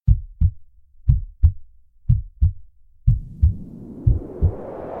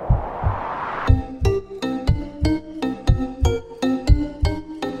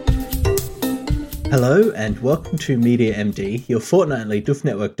Hello and welcome to Media MD, your fortnightly Doof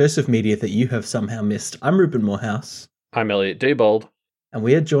Network dose of media that you have somehow missed. I'm Reuben Morehouse. I'm Elliot Diebold. And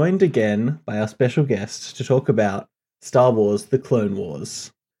we are joined again by our special guest to talk about Star Wars: The Clone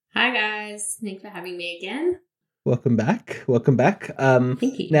Wars. Hi guys, thanks for having me again. Welcome back. Welcome back.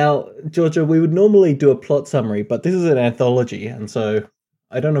 Thank you. Now, Georgia, we would normally do a plot summary, but this is an anthology, and so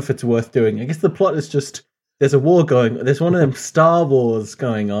I don't know if it's worth doing. I guess the plot is just there's a war going. There's one of them Star Wars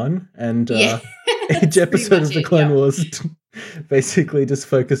going on, and each episode of the Clone Wars basically just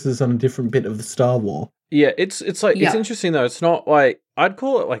focuses on a different bit of the Star Wars. Yeah, it's interesting though. It's not like I'd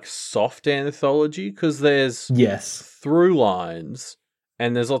call it like soft anthology because there's through lines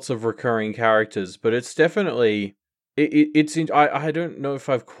and there's lots of recurring characters, but it's definitely I don't know if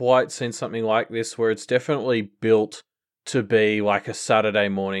I've quite seen something like this where it's definitely built to be like a Saturday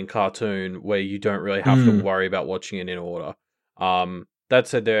morning cartoon where you don't really have to worry about watching it in order. That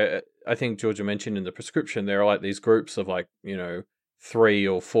said, I think Georgia mentioned in the prescription, there are like these groups of 3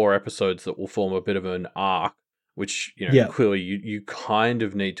 or 4 episodes that will form a bit of an arc, which, clearly you kind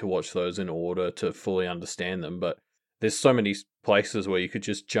of need to watch those in order to fully understand them. But there's so many places where you could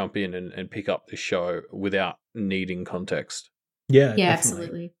just jump in and pick up the show without needing context. Yeah,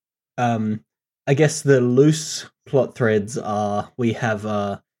 absolutely. I guess the loose plot threads are we have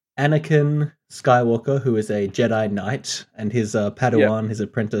Anakin Skywalker, who is a Jedi Knight, and his Padawan, his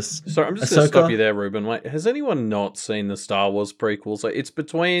apprentice. So I'm just going to stop you there, Ruben. Like, has anyone not seen the Star Wars prequels? Like, it's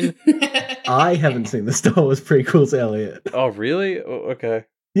between... I haven't seen the Star Wars prequels, Elliot. Oh, really? Okay.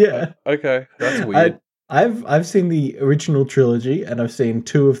 Yeah. Okay, that's weird. I've seen the original trilogy, and I've seen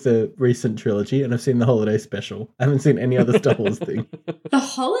 2 of the recent trilogy, and I've seen the holiday special. I haven't seen any other Star Wars thing. The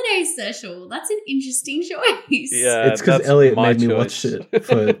holiday special? That's an interesting choice. Yeah, it's because Elliot made me watch it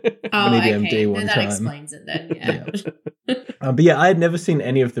for Media MD one that time. explains it then, yeah. But yeah, I had never seen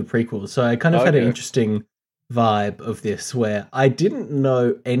any of the prequels, so I kind of had an interesting vibe of this where I didn't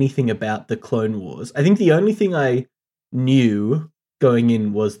know anything about the Clone Wars. I think the only thing I knew going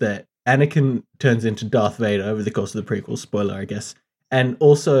in was that Anakin turns into Darth Vader over the course of the prequel, spoiler, I guess. And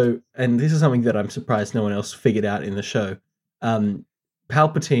also, and this is something that I'm surprised no one else figured out in the show,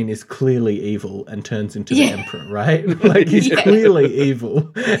 Palpatine is clearly evil and turns into the Emperor, right? Like, he's clearly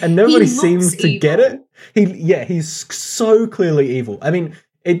evil. And nobody seems to get it. He's so clearly evil. I mean,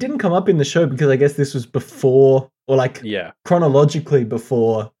 it didn't come up in the show because I guess this was before, or chronologically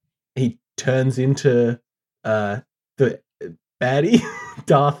before he turns into the baddie.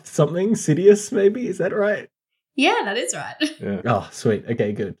 Darth something, Sidious maybe, is that right? Yeah, that is right. Yeah. Oh, sweet.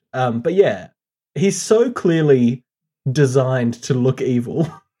 Okay, good. But yeah, he's so clearly designed to look evil.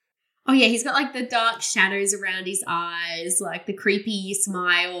 Oh yeah, he's got like the dark shadows around his eyes, like the creepy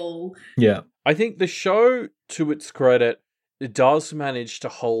smile. Yeah. I think the show, to its credit, it does manage to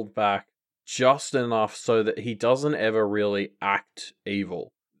hold back just enough so that he doesn't ever really act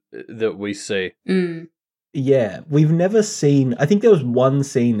evil that we see. Yeah, we've never seen... I think there was one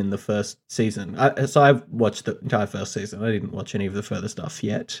scene in the first season. So I've watched the entire first season. I didn't watch any of the further stuff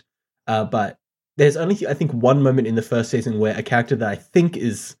yet. But there's only, I think, one moment in the first season where a character that I think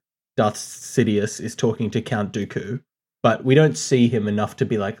is Darth Sidious is talking to Count Dooku. But we don't see him enough to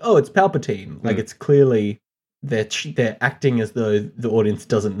be like, oh, it's Palpatine. Like, it's clearly... They're acting as though the audience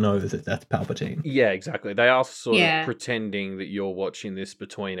doesn't know that that's Palpatine. Yeah, exactly. They are sort of pretending that you're watching this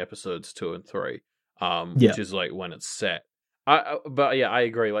between episodes 2 and 3. Which is like when it's set. But yeah, I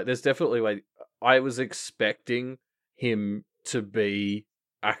agree. Like, there's definitely like I was expecting him to be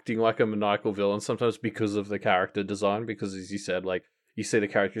acting like a maniacal villain sometimes because of the character design. Because as you said, like you see the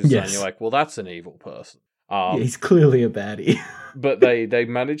character design, you're like, well, that's an evil person. He's clearly a baddie. But they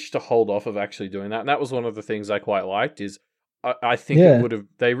managed to hold off of actually doing that, and that was one of the things I quite liked. Is I think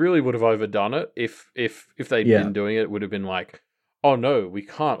they really would have overdone it if they'd been doing it. It would have been like, oh no, we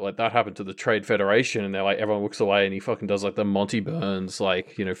can't let that happen to the Trade Federation. And they're like, everyone looks away and he fucking does like the Monty Burns,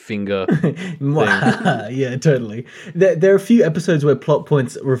 like, finger thing. Yeah, totally. There are a few episodes where plot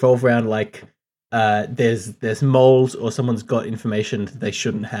points revolve around like, there's moles or someone's got information that they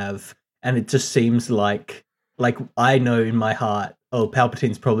shouldn't have. And it just seems like I know in my heart, oh,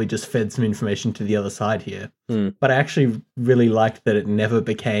 Palpatine's probably just fed some information to the other side here. But I actually really liked that it never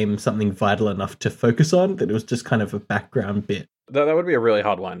became something vital enough to focus on, that it was just kind of a background bit. That would be a really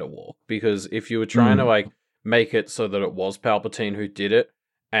hard line to walk, because if you were trying to like make it so that it was Palpatine who did it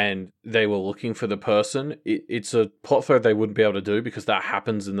and they were looking for the person, it's a plot thread they wouldn't be able to do because that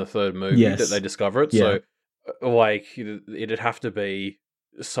happens in the 3rd movie that they discover it. So like it'd have to be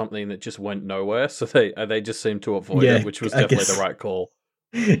something that just went nowhere. So they just seemed to avoid it, which was definitely the right call.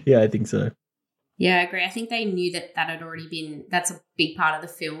 Yeah, I think so. Yeah, I agree. I think they knew that had already been, that's a big part of the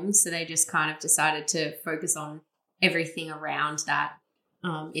film. So they just kind of decided to focus on everything around that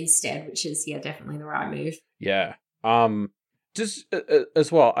instead, which is, definitely the right move. Yeah. Just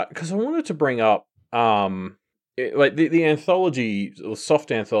as well, because I wanted to bring up the anthology, or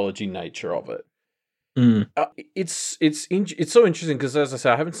soft anthology nature of it. It's so interesting because, as I say,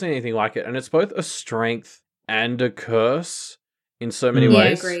 I haven't seen anything like it, and it's both a strength and a curse in so many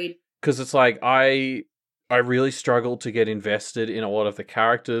ways. Yeah, agreed. Because it's like I really struggle to get invested in a lot of the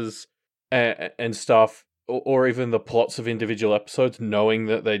characters and stuff, or even the plots of individual episodes, knowing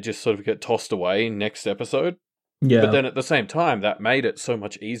that they just sort of get tossed away in next episode. Yeah. But then at the same time, that made it so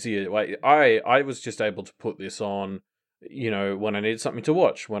much easier. Like I was just able to put this on, when I needed something to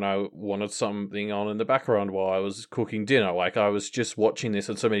watch, when I wanted something on in the background while I was cooking dinner. Like, I was just watching this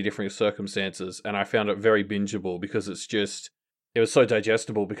in so many different circumstances, and I found it very bingeable because it was so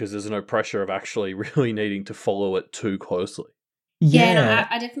digestible because there's no pressure of actually really needing to follow it too closely. Yeah, no,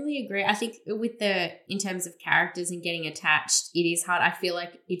 I definitely agree. I think in terms of characters and getting attached, it is hard. I feel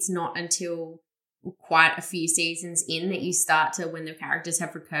like it's not until quite a few seasons in that you start to, when the characters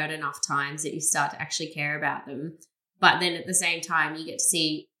have recurred enough times, that you start to actually care about them. But then at the same time, you get to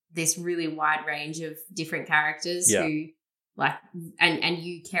see this really wide range of different characters who, like, and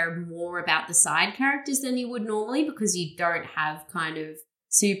you care more about the side characters than you would normally because you don't have kind of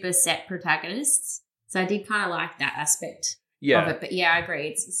super set protagonists. So I did kind of like that aspect of it. But yeah, I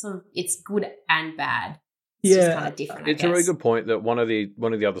agree. It's good and bad. It's just kind of different. It's a really good point that one of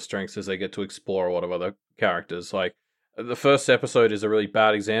the other strengths is they get to explore a lot of other characters. Like, the first episode is a really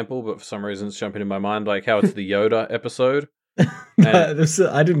bad example, but for some reason it's jumping in my mind, like how it's the Yoda episode. I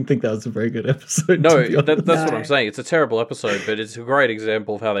didn't think that was a very good episode. No, that's what I'm saying. It's a terrible episode, but it's a great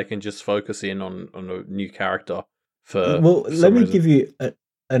example of how they can just focus in on a new character. Let me give you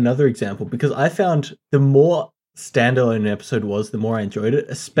another example, because I found the more standalone an episode was, the more I enjoyed it,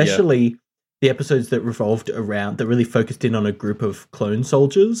 especially the episodes that revolved around, that really focused in on a group of clone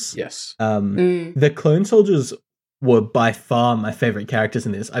soldiers. Yes. The clone soldiers were by far my favorite characters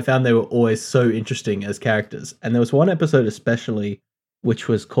in this. I found they were always so interesting as characters. And there was one episode especially which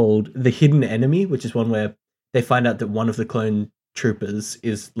was called The Hidden Enemy, which is one where they find out that one of the clone troopers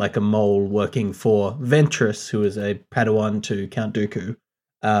is like a mole working for Ventress, who is a Padawan to Count Dooku.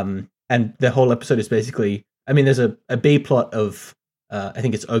 And the whole episode is basically, I mean, there's a B plot of, I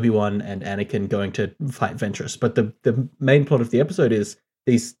think it's Obi-Wan and Anakin going to fight Ventress. But the main plot of the episode is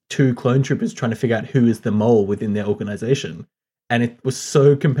these two clone troopers trying to figure out who is the mole within their organization. And it was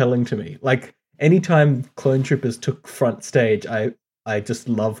so compelling to me. Like, anytime clone troopers took front stage, I just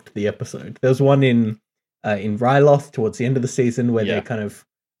loved the episode. There was one in Ryloth towards the end of the season where they kind of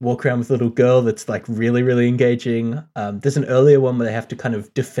walk around with a little girl that's like really, really engaging. There's an earlier one where they have to kind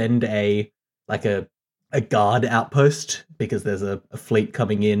of defend a guard outpost because there's a fleet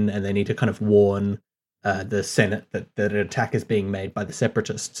coming in and they need to kind of warn the Senate that an attack is being made by the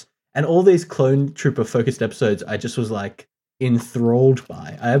Separatists. And all these clone trooper focused episodes, I just was like enthralled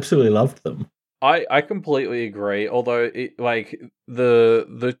by. I absolutely loved them. I completely agree. Although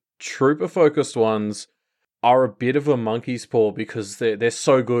the trooper focused ones are a bit of a monkey's paw because they're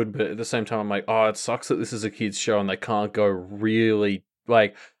so good, but at the same time I'm like, oh, it sucks that this is a kids show and they can't go really,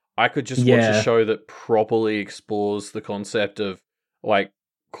 like, I could just watch a show that properly explores the concept of like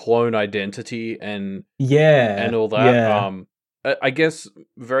clone identity and all that. I guess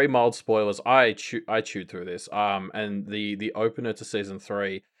very mild spoilers. I chewed through this. And the opener to season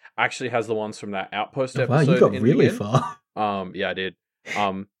 3 actually has the ones from that Outpost episode. Wow, you got really far. Yeah, I did.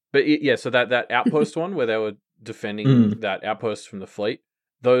 But so that Outpost one where they were defending that outpost from the fleet,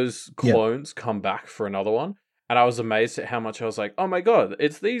 those clones come back for another one. And I was amazed at how much I was like, oh my god,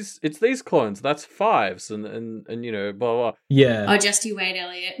 it's these clones. That's 5s and blah blah. Yeah. Oh, just you wait,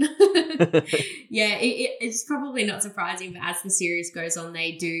 Elliot. Yeah, it's probably not surprising, but as the series goes on,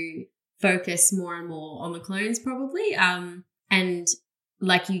 they do focus more and more on the clones, probably. And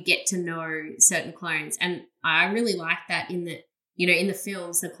like you get to know certain clones, and I really like that in that. In the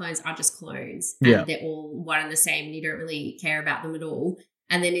films, the clones are just clones, and they're all one and the same, and you don't really care about them at all.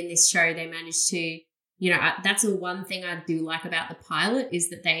 And then in this show, they managed to. That's the one thing I do like about the pilot is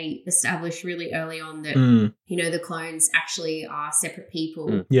that they establish really early on that, the clones actually are separate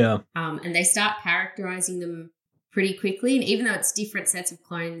people. Yeah. And they start characterizing them pretty quickly. And even though it's different sets of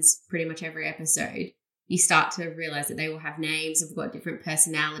clones pretty much every episode, you start to realize that they will have names, have got different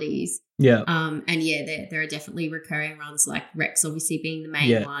personalities. Yeah. There are definitely recurring ones, like Rex obviously being the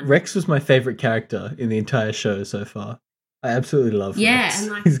main one. Rex was my favorite character in the entire show so far. I absolutely love Rex.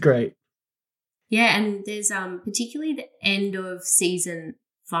 And he's great. Yeah, and there's particularly the end of season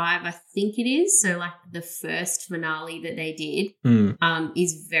 5, I think it is. So like the first finale that they did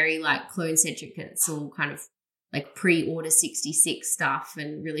is very like clone centric. It's all kind of like pre-Order 66 stuff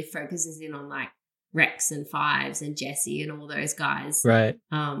and really focuses in on like Rex and Fives and Jesse and all those guys. Right.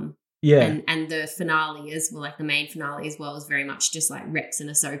 Yeah. And the finale as well, like the main finale as well, is very much just like Rex and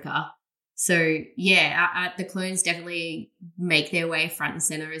Ahsoka. So yeah, the clones definitely make their way front and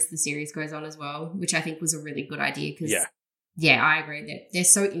center as the series goes on as well, which I think was a really good idea because I agree that they're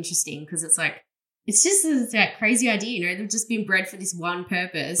so interesting because it's like, it's just that crazy idea, you know, they've just been bred for this one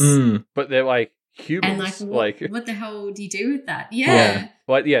purpose. But they're like humans. And like what the hell do you do with that? Yeah.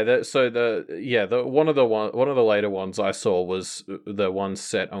 Like one of the later ones I saw was the one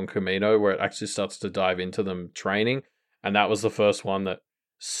set on Camino where it actually starts to dive into them training, and that was the first one that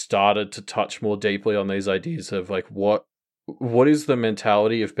started to touch more deeply on these ideas of like what is the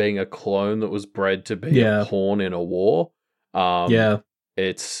mentality of being a clone that was bred to be a pawn in a war.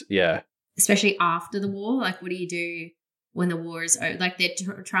 It's especially after the war, like what do you do when the war is over? Like they're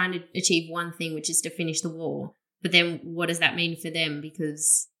trying to achieve one thing, which is to finish the war, but then what does that mean for them,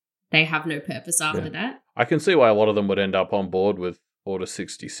 because they have no purpose after that? I can see why a lot of them would end up on board with Order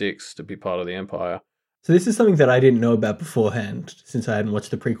 66 to be part of the Empire. So this is something that I didn't know about beforehand, since I hadn't watched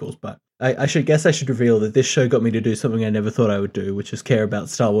the prequels, but I should reveal that this show got me to do something I never thought I would do, which is care about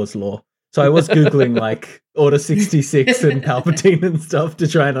Star Wars lore. So I was Googling like Order 66 and Palpatine and stuff to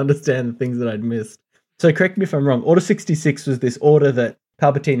try and understand the things that I'd missed. So correct me if I'm wrong, Order 66 was this order that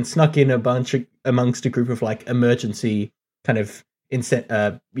Palpatine snuck in amongst a group of like emergency kind of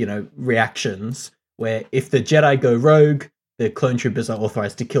reactions, where if the Jedi go rogue, the clone troopers are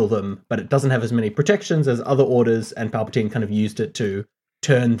authorized to kill them, but it doesn't have as many protections as other orders, and Palpatine kind of used it to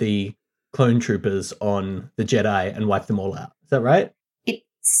turn the clone troopers on the Jedi and wipe them all out. Is that right? It's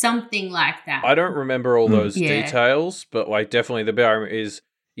something like that. I don't remember all those details, but like definitely the bare is,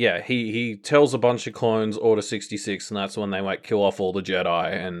 he tells a bunch of clones Order 66, and that's when they like kill off all the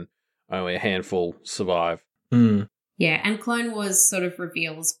Jedi, and only a handful survive. Yeah, and Clone Wars sort of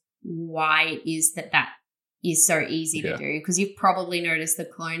reveals why it is that is so easy to do, because you've probably noticed the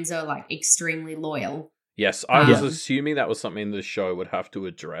clones are like extremely loyal. Yes, I was assuming that was something the show would have to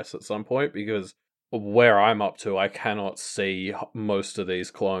address at some point, because where I'm up to, I cannot see most of these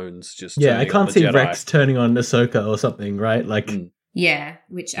clones just I can't see Jedi. Rex turning on Ahsoka or something, right? Like that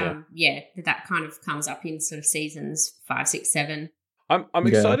kind of comes up in sort of seasons 5, 6, 7. I'm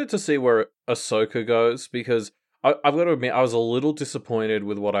excited to see where Ahsoka goes, because I've got to admit, I was a little disappointed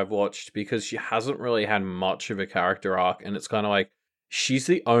with what I've watched, because she hasn't really had much of a character arc, and it's kind of like she's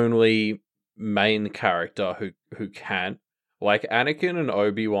the only main character who can. Like, Anakin and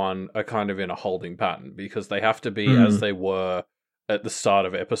Obi-Wan are kind of in a holding pattern, because they have to be as they were at the start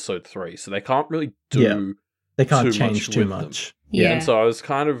of Episode 3, so they can't really do they can't change too much. Yeah. And so I was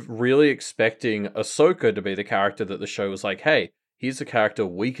kind of really expecting Ahsoka to be the character that the show was like, hey, here's a character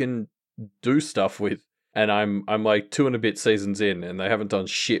we can do stuff with. And I'm like 2 and a bit seasons in, and they haven't done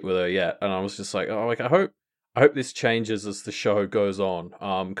shit with her yet. And I was just like, I hope this changes as the show goes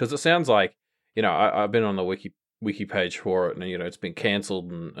on. Because it sounds like, I've been on the wiki page for it, and it's been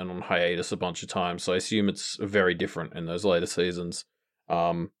cancelled and on hiatus a bunch of times. So I assume it's very different in those later seasons.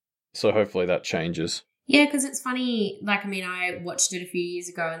 So hopefully that changes. Yeah, because it's funny. Like, I mean, I watched it a few years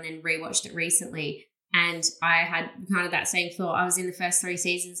ago and then rewatched it recently, and I had kind of that same thought. I was in the first 3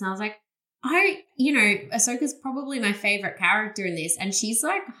 seasons, and I was like, Ahsoka's probably my favorite character in this, and she's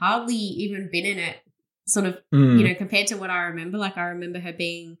like hardly even been in it, sort of, compared to what I remember. Like, I remember her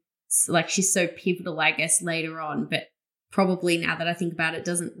being like, she's so pivotal, I guess, later on, but probably now that I think about it,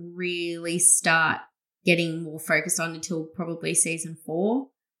 doesn't really start getting more focused on until probably season 4.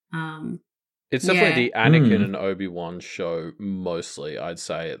 It's definitely the Anakin and Obi-Wan show mostly, I'd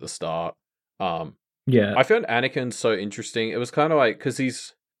say, at the start. I found Anakin so interesting. It was kind of like, because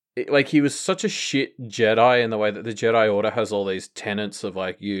he was such a shit Jedi in the way that the Jedi Order has all these tenets of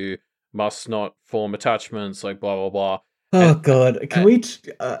like, you must not form attachments, like blah blah blah. Oh God, can we?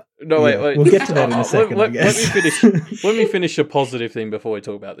 No, wait. We'll get to that in a second. Let me finish a positive thing before we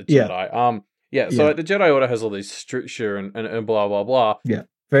talk about the Jedi. So like, the Jedi Order has all these structure and blah blah blah. Yeah,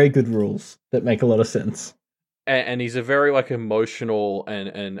 very good rules that make a lot of sense. And he's a very like emotional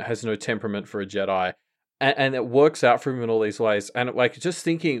and has no temperament for a Jedi. And it works out for him in all these ways. And like, just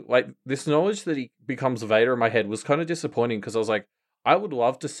thinking, like, this knowledge that he becomes Vader in my head was kind of disappointing, because I was like, I would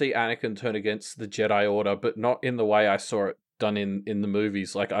love to see Anakin turn against the Jedi Order, but not in the way I saw it done in the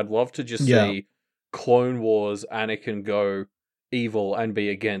movies. Like, I'd love to just see Clone Wars Anakin go evil and be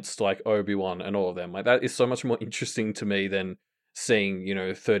against like Obi-Wan and all of them. Like, that is so much more interesting to me than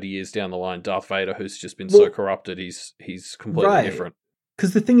seeing, 30 years down the line, Darth Vader, who's just been so corrupted, he's completely different.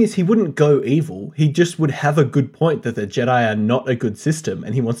 because the thing is, he wouldn't go evil. He just would have a good point that the Jedi are not a good system,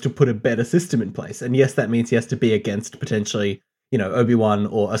 and he wants to put a better system in place. And yes, that means he has to be against potentially, Obi-Wan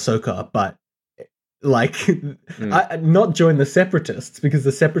or Ahsoka, but not join the Separatists, because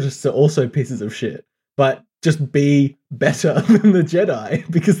the Separatists are also pieces of shit, but just be better than the Jedi,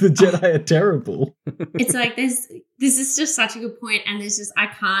 because the Jedi are terrible. It's like this is just such a good point, and I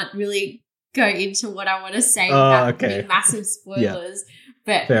can't really go into what I want to say without putting massive spoilers.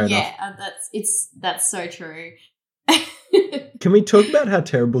 Yeah. But that's so true. Can we talk about how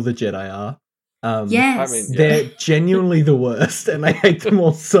terrible the Jedi are? Yes. They're genuinely the worst, and I hate them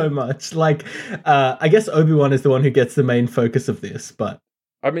all so much. I guess Obi-Wan is the one who gets the main focus of this, but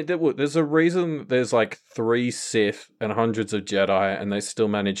there's a reason there's 3 Sith and hundreds of Jedi, and they still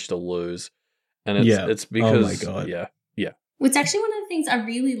manage to lose. And it's because, oh my God. Yeah. Well, it's actually one of the things I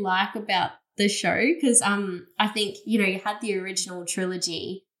really like about the show, because I think, you had the original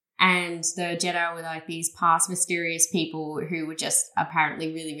trilogy, and the Jedi were these past mysterious people who were just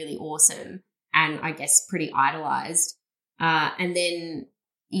apparently really, really awesome, and I guess pretty idolized. And then,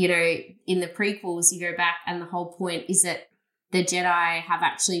 in the prequels, you go back, and the whole point is that the Jedi have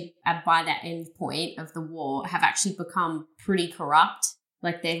actually, by that end point of the war, have actually become pretty corrupt.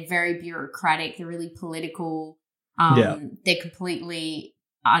 They're very bureaucratic. They're really political. They're completely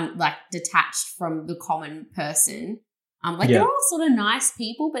detached from the common person. They're all sort of nice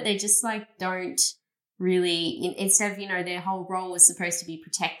people, but they just don't really, instead of, their whole role was supposed to be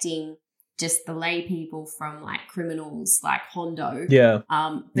protecting just the lay people from criminals like Hondo.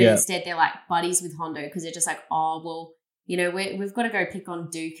 But instead they're buddies with Hondo, because they're just we've got to go pick on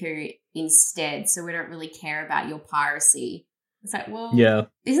Dooku instead, so we don't really care about your piracy. It's isn't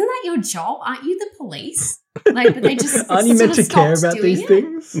that your job? Aren't you the police? But they just aren't you meant to care about these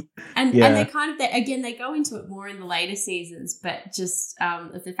things? And they kind of, they go into it more in the later seasons, but just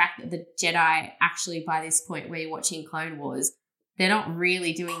the fact that the Jedi actually, by this point where you're watching Clone Wars, they're not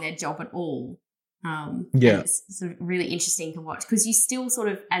really doing their job at all. It's sort of really interesting to watch, because you still sort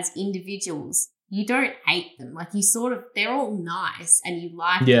of, as individuals, you don't hate them. They're all nice, and you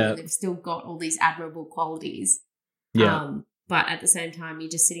like them, and they've still got all these admirable qualities. But at the same time, you're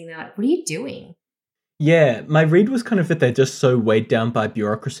just sitting there what are you doing? Yeah, my read was kind of that they're just so weighed down by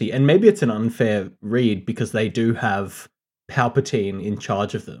bureaucracy, and maybe it's an unfair read because they do have Palpatine in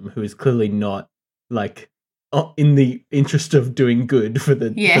charge of them, who is clearly not in the interest of doing good for the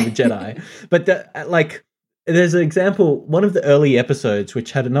Jedi. But there's an example, one of the early episodes,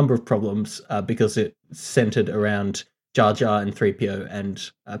 which had a number of problems because it centered around Jar Jar and 3PO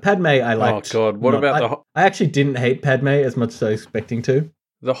and Padme. I liked. Oh God! What about I actually didn't hate Padme as much as I was expecting to.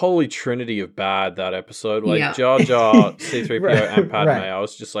 The holy trinity of bad, that episode, Jar Jar, C-3PO, and Padme. Right. I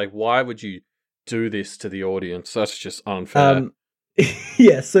was just why would you do this to the audience? That's just unfair.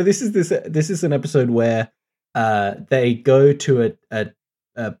 So this is an episode where they go to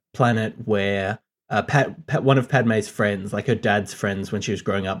a planet where one of Padme's friends, her dad's friends when she was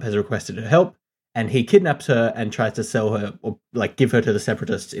growing up, has requested her help, and he kidnaps her and tries to sell her or give her to the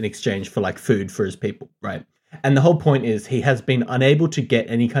Separatists in exchange for food for his people, right? And the whole point is he has been unable to get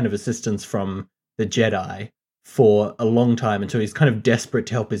any kind of assistance from the Jedi for a long time, and so he's kind of desperate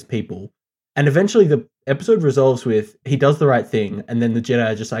to help his people. And eventually the episode resolves with he does the right thing, and then the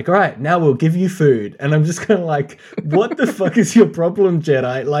Jedi are just all right, now we'll give you food. And I'm just kind of what the fuck is your problem,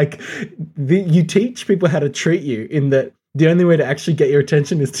 Jedi? You teach people how to treat you, in that the only way to actually get your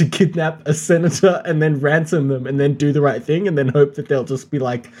attention is to kidnap a senator and then ransom them and then do the right thing and then hope that they'll just be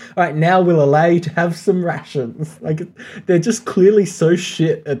all right, now we'll allow you to have some rations. They're just clearly so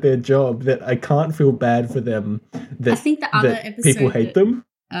shit at their job that I can't feel bad for them. I think the other episode people hate them.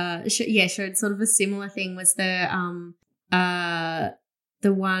 Showed sort of a similar thing was the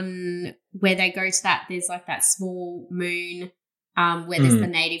one where they go to there's that small moon where there's the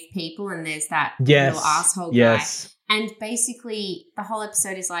native people, and there's that little asshole guy. And basically the whole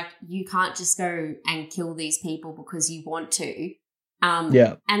episode is you can't just go and kill these people because you want to. And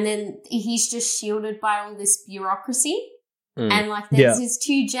then he's just shielded by all this bureaucracy. And there's his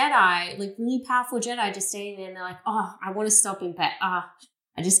 2 Jedi, really powerful Jedi, just standing there, and they're I want to stop him, but I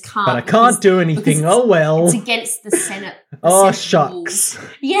just can't. But I can't do anything. Oh, well. It's against the Senate. Shucks.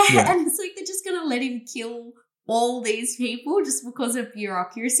 Yeah, and it's they're just going to let him kill all these people just because of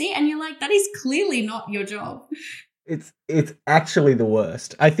bureaucracy. And you're that is clearly not your job. It's actually the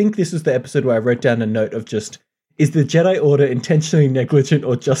worst. I think this was the episode where I wrote down a note of just, is the Jedi Order intentionally negligent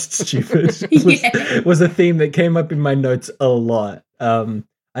or just stupid? was a theme that came up in my notes a lot.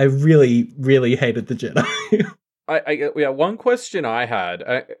 I really, really hated the Jedi. One question I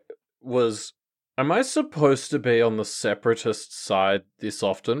had was, Am I supposed to be on the separatist side this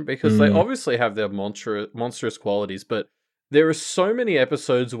often? Because they obviously have their monstrous qualities, but there are so many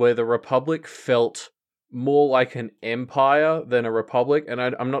episodes where the Republic felt more like an empire than a republic. And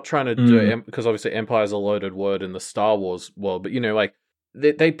I'm not trying to do it because obviously empire is a loaded word in the Star Wars world, but like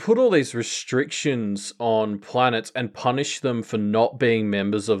they put all these restrictions on planets and punish them for not being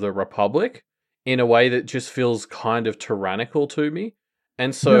members of the Republic in a way that just feels kind of tyrannical to me.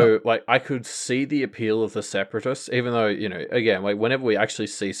 And so, I could see the appeal of the separatists, even though, again, whenever we actually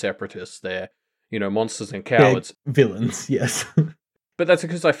see separatists, they're, monsters and cowards. They're villains, yes. But that's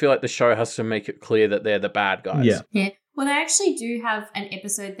because I feel like the show has to make it clear that they're the bad guys. Yeah. Yeah. Well, they actually do have an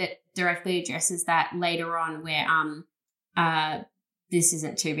episode that directly addresses that later on where, this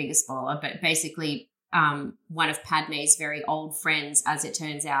isn't too big a spoiler, but basically, one of Padme's very old friends, as it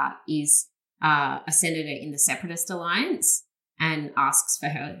turns out, is a senator in the Separatist Alliance, and asks for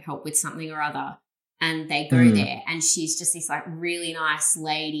her help with something or other. And they go there, and she's just this really nice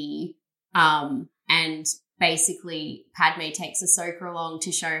lady. And basically Padme takes Ahsoka along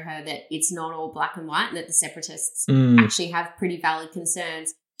to show her that it's not all black and white and that the separatists actually have pretty valid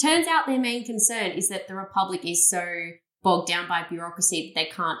concerns. Turns out their main concern is that the Republic is so bogged down by bureaucracy that they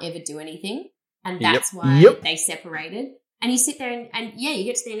can't ever do anything. And that's why they separated. And you sit there and you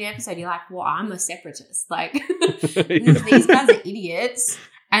get to the end of the episode, you're like, well, I'm a separatist. These guys are idiots.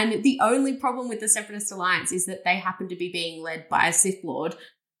 And the only problem with the Separatist Alliance is that they happen to be being led by a Sith Lord.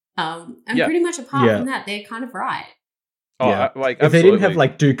 Pretty much apart from that, they're kind of right. Oh, yeah. If they didn't have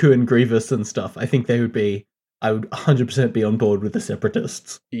Dooku and Grievous and stuff, I think I would 100% be on board with the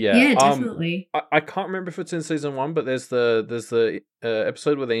Separatists. Yeah, definitely. I can't remember if it's in season 1, but there's the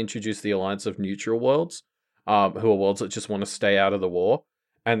episode where they introduce the Alliance of Neutral Worlds. Who are worlds that just want to stay out of the war,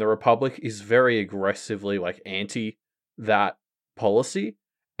 and the Republic is very aggressively anti that policy.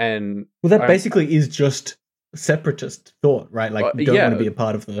 And that basically is just separatist thought, right? You don't want to be a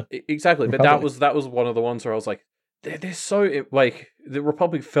part of the exactly. Republic. But that was one of the ones where I was like, they're so the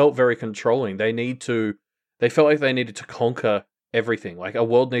Republic felt very controlling. They felt like they needed to conquer everything. A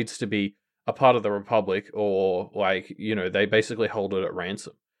world needs to be a part of the Republic, or they basically hold it at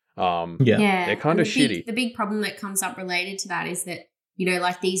ransom. They're kind of shitty. The big problem that comes up related to that is that,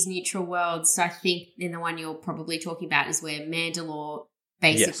 these neutral worlds, so I think in the one you're probably talking about is where Mandalore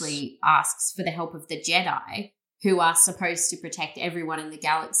basically asks for the help of the Jedi, who are supposed to protect everyone in the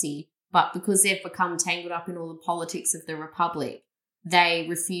galaxy, but because they've become tangled up in all the politics of the Republic, they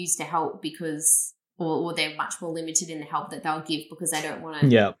refuse to help because, or they're much more limited in the help that they'll give because they don't want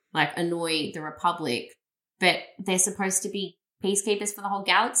to annoy the Republic, but they're supposed to be peacekeepers for the whole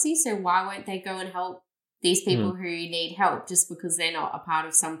galaxy, so why won't they go and help these people who need help just because they're not a part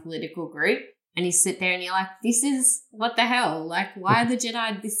of some political group? And you sit there and you're like, this is what the hell? Why are the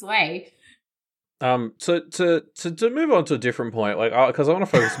Jedi this way? So to move on to a different point, because I want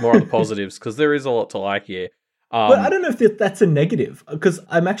to focus more on the positives, because there is a lot to like here. But I don't know if that's a negative, because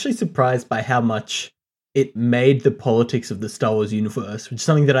I'm actually surprised by how much it made the politics of the Star Wars universe, which is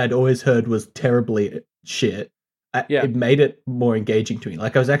something that I'd always heard was terribly shit. It made it more engaging to me. I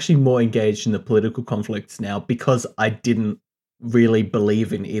was actually more engaged in the political conflicts now because I didn't really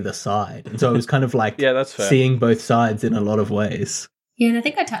believe in either side. And so I was kind of that's fair. Seeing both sides in a lot of ways. Yeah, and I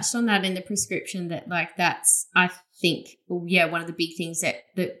think I touched on that in the prescription that that's, I think, one of the big things that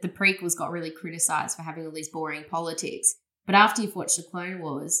the prequels got really criticised for having all these boring politics. But after you've watched the Clone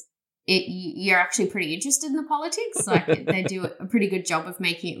Wars, you're actually pretty interested in the politics. They do a pretty good job of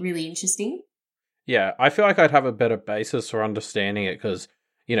making it really interesting. Yeah, I feel like I'd have a better basis for understanding it because,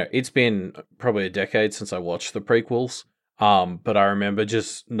 it's been probably a decade since I watched the prequels. But I remember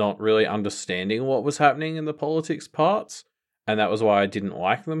just not really understanding what was happening in the politics parts. And that was why I didn't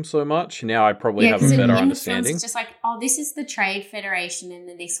like them so much. Now I probably have a better understanding. It's just this is the Trade Federation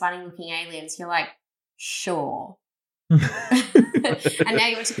and these funny-looking aliens. You're like, sure. And now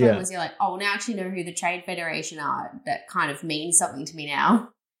you watch the Clone Wars, you're like, now I actually know who the Trade Federation are. That kind of means something to me now.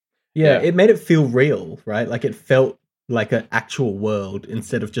 Yeah, it made it feel real, right? It felt like an actual world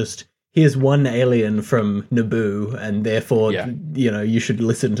instead of just, here's one alien from Naboo and therefore, you should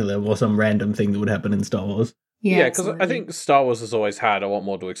listen to them, or some random thing that would happen in Star Wars. Yeah, because I think Star Wars has always had a lot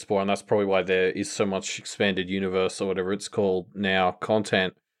more to explore, and that's probably why there is so much expanded universe or whatever it's called now,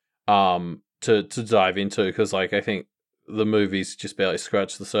 content to dive into, because I think the movies just barely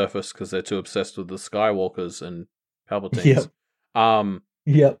scratch the surface because they're too obsessed with the Skywalkers and Palpatines. I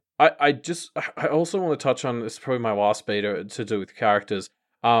also want to touch on, this is probably my last beta to do with characters.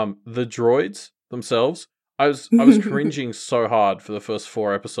 The droids themselves, I was cringing so hard for the first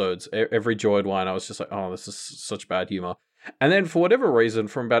 4 episodes. Every droid one, I was just like, oh, this is such bad humor. And then for whatever reason,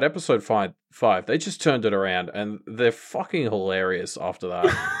 from about episode five, they just turned it around, and they're fucking hilarious after that.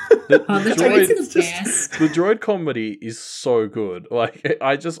 The droids are the best. The droid comedy is so good. Like,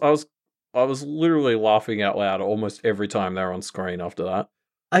 I was literally laughing out loud almost every time they're on screen after that.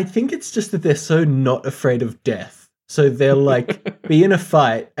 I think it's just that they're so not afraid of death. So they'll like be in a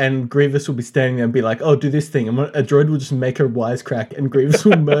fight and Grievous will be standing there and be like, oh, do this thing. And a droid will just make a wisecrack and Grievous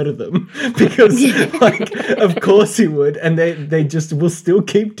will murder them because like, of course he would. And they just will still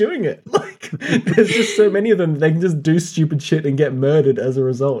keep doing it. Like there's just so many of them. They can just do stupid shit and get murdered as a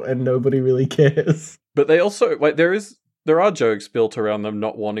result and nobody really cares. But they also, like, there are jokes built around them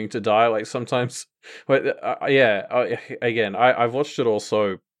not wanting to die. Like sometimes, again, I've watched it all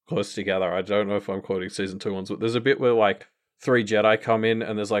so close together. I don't know if I'm quoting season 2 ones, but there's a bit where like 3 Jedi come in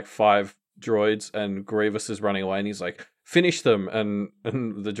and there's like 5 droids and Grievous is running away and he's like, finish them. And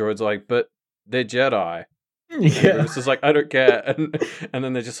the droids are like, but they're Jedi. Yeah. Grievous is like, I don't care. And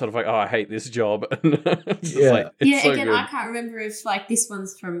then they're just sort of like, oh, I hate this job. And again, I can't remember if like this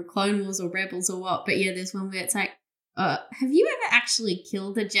one's from Clone Wars or Rebels or what, but yeah, there's one where it's like, have you ever actually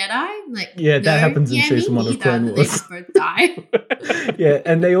killed a Jedi? Like, that happens in season 1 of Clone Wars. They just both die. Yeah,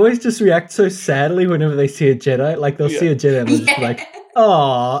 and they always just react so sadly whenever they see a Jedi. Like they'll see a Jedi and they'll just be like,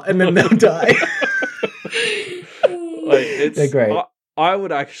 "Aw," and then they'll die. Like they're great. I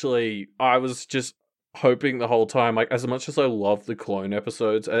was just hoping the whole time, like, as much as I love the clone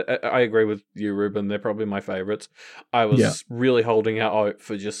episodes, I agree with you, Ruben, they're probably my favorites. I was really holding out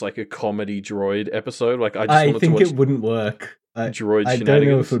for just like a comedy droid episode. Like I think it wouldn't work. Droid I don't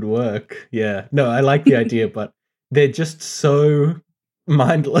know if it would work. Yeah. No, I like the idea, but they're just so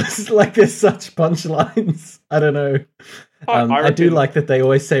mindless. Like there's such punchlines. I don't know. I do like that they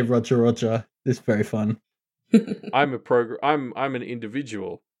always say Roger Roger. It's very fun. I'm an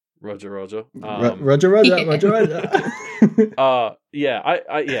individual. Roger. Roger.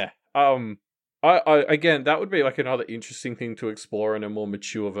 Again, that would be like another interesting thing to explore in a more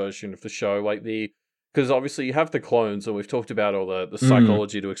mature version of the show, like because obviously you have the clones, and we've talked about all the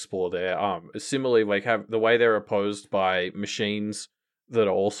psychology to explore there. Similarly, like have the way they're opposed by machines that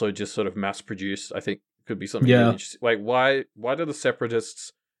are also just sort of mass produced. I think could be something really interesting. Like why do the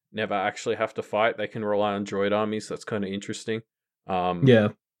Separatists never actually have to fight? They can rely on droid armies. That's kind of interesting.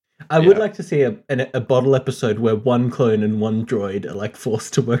 I would like to see a bottle episode where one clone and one droid are like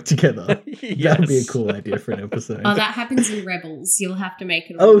forced to work together. Yes. That'd be a cool idea for an episode. Oh, that happens in Rebels. You'll have to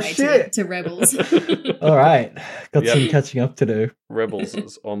make it all the way to Rebels. All right. Got some catching up to do. Rebels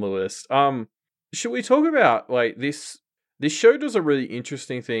is on the list. Should we talk about like this show does a really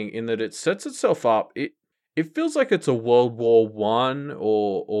interesting thing in that it sets itself up. It feels like it's a World War One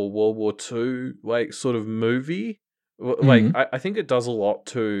or World War Two like sort of movie. Like, I think it does a lot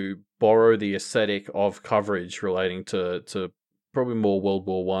to borrow the aesthetic of coverage relating to probably more World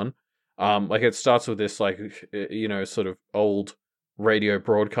War One. Like it starts with this like sort of old radio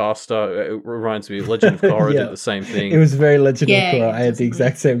broadcaster. It reminds me of Legend of Korra did the same thing. It was very Legend of Korra. I had the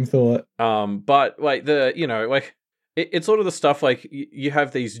exact same thought. But like it's sort of the stuff like you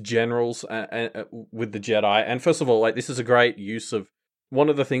have these generals with the Jedi, and first of all, like this is a great use of. One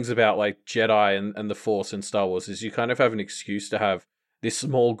of the things about like Jedi and the Force in Star Wars is you kind of have an excuse to have this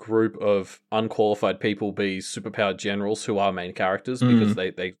small group of unqualified people be superpowered generals who are main characters because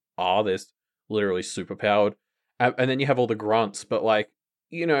they're literally superpowered. And then you have all the grunts, but like,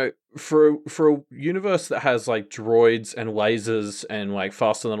 for a universe that has like droids and lasers and like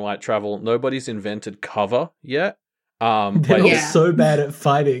faster than light travel, nobody's invented cover yet. They're all so bad at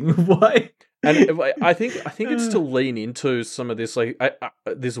fighting. Why? And I think it's to lean into some of this like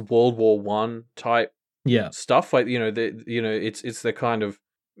this World War One type stuff. Like it's the kind of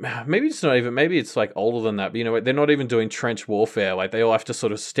maybe it's not even maybe it's like older than that. But they're not even doing trench warfare. Like they all have to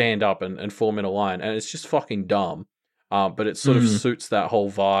sort of stand up and form in a line, and it's just fucking dumb. But it sort of suits that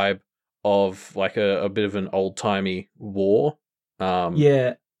whole vibe of like a bit of an old timey war.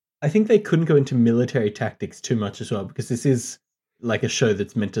 I think they couldn't go into military tactics too much as well because this is. Like a show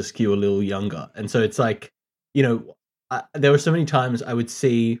that's meant to skew a little younger. And so it's like, there were so many times I would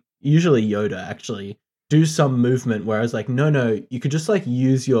see, usually Yoda actually, do some movement where I was like, no, you could just like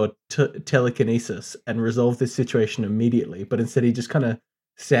use your telekinesis and resolve this situation immediately. But instead he just kind of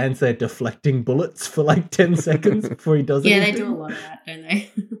stands there deflecting bullets for like 10 seconds before he does it. Yeah, they do a lot of that, don't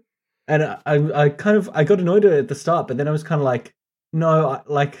they? And I got annoyed at it at the start, but then I was kind of like, no,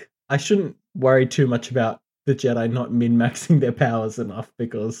 I shouldn't worry too much about the Jedi not min-maxing their powers enough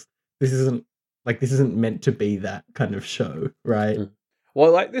because this isn't meant to be that kind of show, right? Well,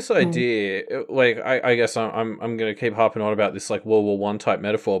 I like this idea. Like, I guess I'm going to keep harping on about this like World War One type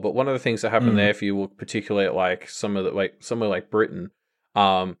metaphor. But one of the things that happened there, if you look particularly at like somewhere like Britain,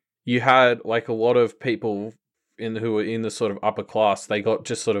 you had like a lot of people who were in the sort of upper class. They got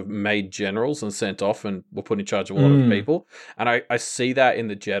just sort of made generals and sent off and were put in charge of a lot of people. And I see that in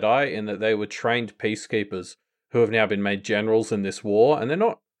the Jedi, in that they were trained peacekeepers who have now been made generals in this war, and they're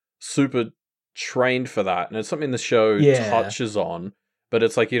not super trained for that. And it's something the show touches on. But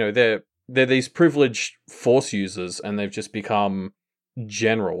it's like, they're these privileged force users, and they've just become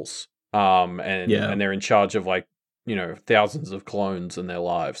generals. And they're in charge of like, thousands of clones in their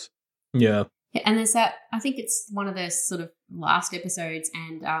lives. Yeah. And there's that, I think it's one of the sort of last episodes,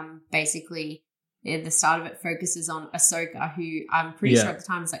 and basically the start of it focuses on Ahsoka, who I'm pretty sure at the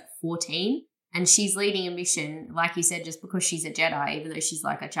time is like 14, and she's leading a mission, like you said, just because she's a Jedi, even though she's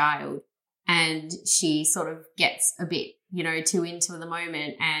like a child. And she sort of gets a bit, too into the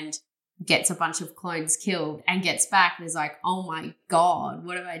moment and gets a bunch of clones killed and gets back and is like, oh my God,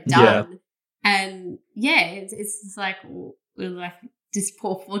 what have I done? Yeah. And it's just like this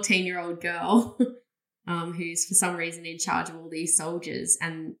poor 14-year-old girl who's for some reason in charge of all these soldiers.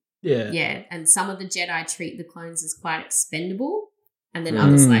 And and some of the Jedi treat the clones as quite expendable, and then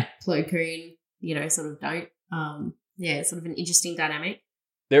others like Plo Koon, sort of don't. It's sort of an interesting dynamic.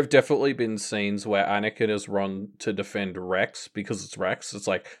 There have definitely been scenes where Anakin has run to defend Rex because it's Rex. It's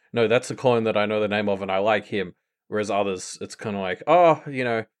like, no, that's a clone that I know the name of and I like him. Whereas others, it's kind of like,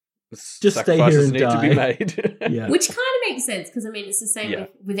 just stay here and need die. to be made. Which kind of makes sense, because, I mean, it's the same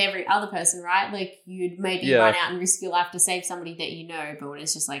with every other person, right? Like, you'd maybe run out and risk your life to save somebody that you know, but when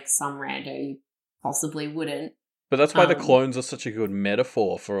it's just like some rando, you possibly wouldn't. But that's why the clones are such a good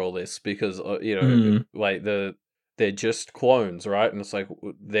metaphor for all this, because, like they're just clones, right? And it's like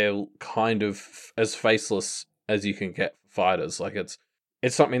they're kind of as faceless as you can get fighters. Like it's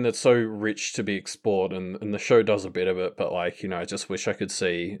something that's so rich to be explored, and the show does a bit of it, but like, I just wish I could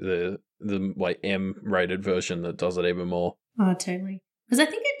see the like M-rated version that does it even more. Oh, totally. Because I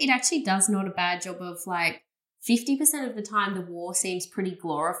think it actually does not a bad job of like 50% of the time the war seems pretty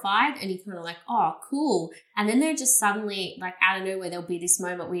glorified, and you're kind of like, oh, cool. And then they're just suddenly like out of nowhere, there'll be this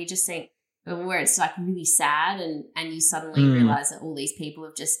moment where you just think, where it's like really sad, and you suddenly realize that all these people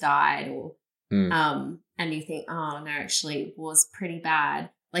have just died, or and you think, oh no, actually it was pretty bad.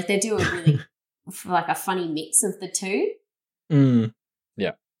 Like they do a really like a funny mix of the two.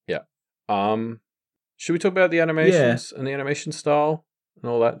 Should we talk about the animations and the animation style and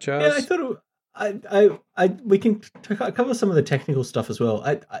all that jazz? Yeah, I thought we can cover some of the technical stuff as well.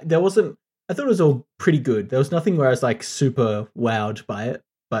 I thought it was all pretty good. There was nothing where I was like super wowed by it,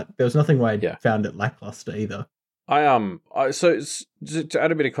 but there was nothing where I found it lackluster either. So to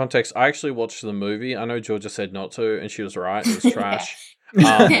add a bit of context, I actually watched the movie. I know Georgia said not to, and she was right. It was trash.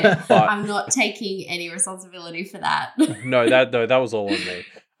 But I'm not taking any responsibility for that. No, that was all on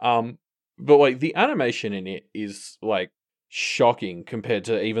me. But like the animation in it is like shocking compared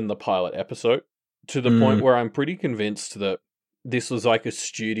to even the pilot episode, to the point where I'm pretty convinced that this was like a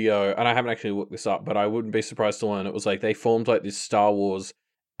studio, and I haven't actually looked this up, but I wouldn't be surprised to learn it was like they formed like this Star Wars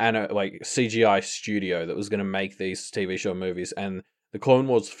and like CGI studio that was going to make these TV show movies, and the Clone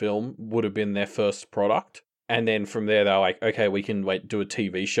Wars film would have been their first product. And then from there, they're like, okay, we can do a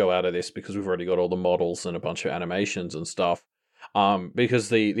TV show out of this because we've already got all the models and a bunch of animations and stuff. Because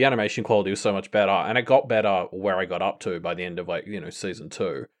the animation quality was so much better, and it got better where I got up to by the end of season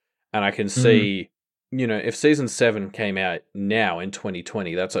 2. And I can see, if season 7 came out now in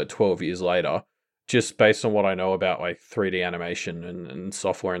 2020, that's like 12 years later, just based on what I know about like 3D animation and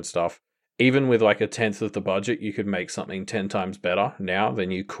software and stuff, even with like a 10th of the budget, you could make something 10 times better now than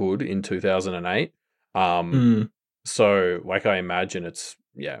you could in 2008. So like I imagine it's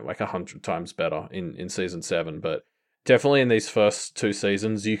like 100 times better in season 7, but definitely in these first 2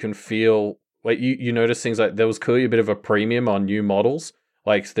 seasons, you can feel like you notice things like there was clearly a bit of a premium on new models.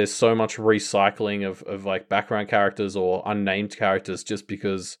 Like there's so much recycling of like background characters or unnamed characters just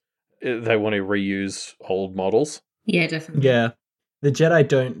because they want to reuse old models. Yeah, definitely. Yeah. The Jedi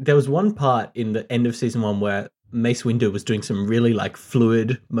don't... There was one part in the end of season 1 where Mace Windu was doing some really like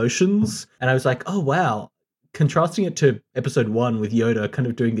fluid motions, and I was like, oh wow. Contrasting it to episode 1 with Yoda kind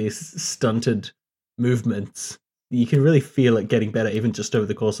of doing these stunted movements, you can really feel it getting better even just over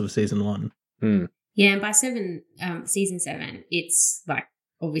the course of season 1. Yeah, and by season 7, it's like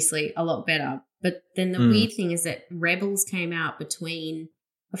obviously a lot better. But then the weird thing is that Rebels came out between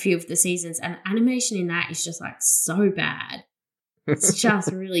a few of the seasons, and animation in that is just like so bad. It's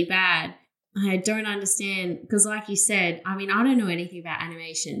just really bad. I don't understand, because like you said, I mean, I don't know anything about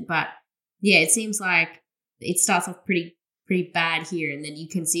animation, but yeah, it seems like it starts off pretty pretty bad here, and then you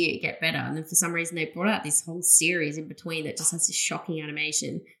can see it get better. And then for some reason they brought out this whole series in between that just has this shocking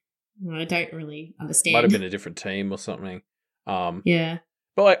animation. I don't really understand. Might have been a different team or something. Yeah.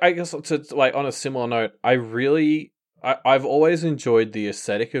 But like, I guess to like on a similar note, I've always enjoyed the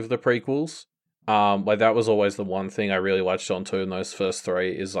aesthetic of the prequels. Like that was always the one thing I really latched onto in those first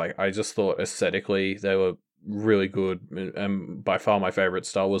three. Is like I just thought aesthetically they were really good and by far my favorite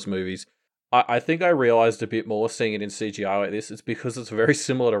Star Wars movies. I think I realized a bit more seeing it in CGI like this. It's because it's very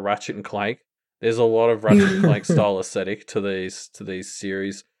similar to Ratchet and Clank. There's a lot of Ratchet and Clank style aesthetic to these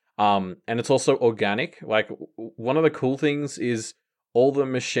series. And it's also organic. Like one of the cool things is all the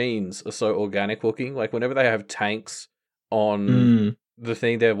machines are so organic looking. Like whenever they have tanks on the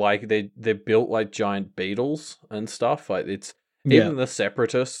thing, they're built like giant beetles and stuff. Like it's even the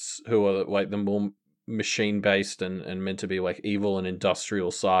Separatists, who are like the more machine based and meant to be like evil and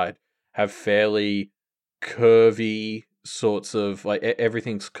industrial side, have fairly curvy sorts of like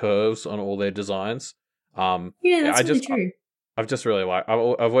everything's curves on all their designs. That's really true. I've just really I've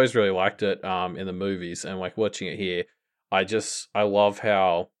always really liked it in the movies, and like watching it here, I love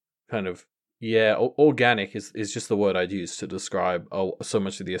how kind of organic is just the word I'd use to describe so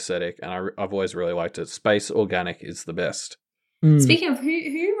much of the aesthetic, and I've always really liked it. Space organic is the best. Speaking of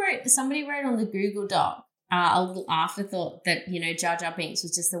who wrote, somebody wrote on the Google Doc a little afterthought that, Jar Jar Binks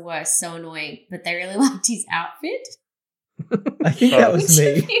was just the worst, so annoying, but they really liked his outfit. I think that was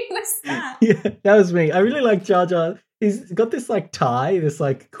me. Was that? Yeah, that was me. I really like Jar Jar. He's got this like tie, this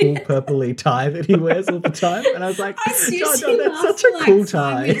like cool purpley tie that he wears all the time, and I was like, Jar Jar, that's such a cool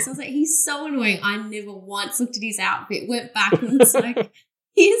tie. I was like, he's so annoying. I never once looked at his outfit, went back and was like,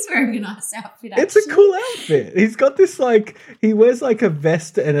 he is wearing a nice outfit, actually. It's a cool outfit. He's got this like, he wears like a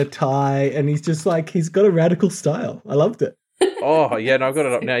vest and a tie, and he's just like, he's got a radical style. I loved it. Oh yeah, no, I've got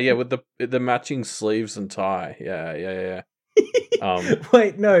it up now. Yeah, with the matching sleeves and tie. Yeah.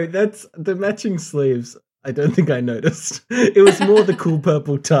 Wait, no, that's the matching sleeves. I don't think I noticed. It was more the cool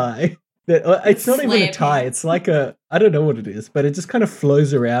purple tie. It's not even a tie. It's like I don't know what it is, but it just kind of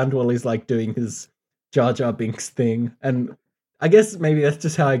flows around while he's like doing his Jar Jar Binks thing. And I guess maybe that's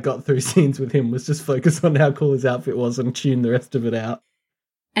just how I got through scenes with him, was just focus on how cool his outfit was and tune the rest of it out.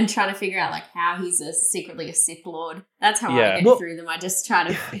 And trying to figure out like how he's secretly a Sith Lord. That's how I get through them. I just try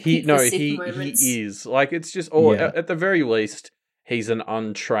to he is. Like it's just at the very least, he's an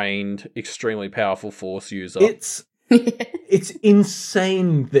untrained, extremely powerful Force user. It's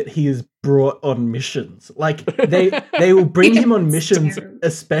insane that he is brought on missions. Like they will bring him on missions,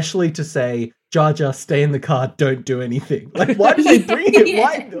 especially to say, Jar Jar, stay in the car, don't do anything. Like, why do they bring him?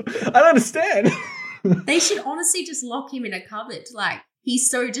 Why? I don't understand. They should honestly just lock him in a cupboard. Like, he's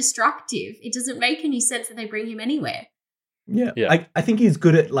so destructive. It doesn't make any sense that they bring him anywhere. Yeah. I think he's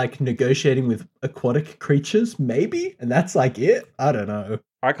good at like negotiating with aquatic creatures, maybe, and that's like it. I don't know.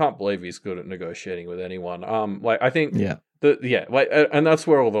 I can't believe he's good at negotiating with anyone. Like I think, and that's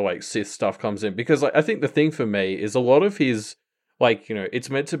where all the like Sith stuff comes in, because like I think the thing for me is a lot of his like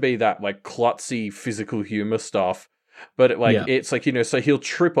it's meant to be that like klutzy physical humor stuff, but it's like so he'll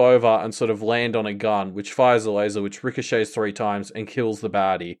trip over and sort of land on a gun which fires a laser which ricochets 3 times and kills the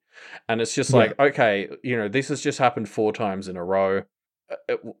baddie, and it's just like okay, this has just happened 4 times in a row.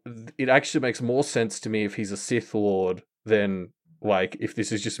 It actually makes more sense to me if he's a Sith Lord than like if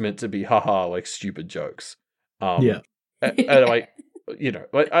this is just meant to be haha like stupid jokes. And like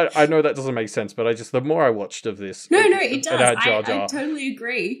I know that doesn't make sense, but the more I watched of this, no, it does. I totally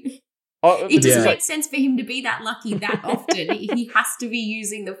agree. It doesn't make sense for him to be that lucky that often. He has to be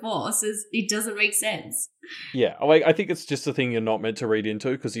using the Force. It doesn't make sense. Yeah, like I think it's just a thing you're not meant to read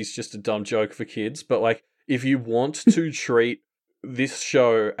into because he's just a dumb joke for kids. But like, if you want to treat this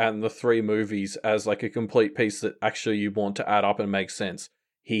show and the 3 movies as like a complete piece that actually you want to add up and make sense,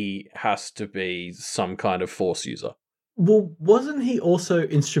 he has to be some kind of Force user. Well, wasn't he also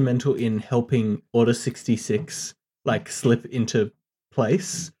instrumental in helping Order 66 like slip into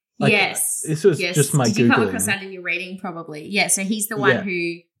place? Like, yes. This was just my Googling. Did you come across that in your reading? Probably. Yeah, so he's the one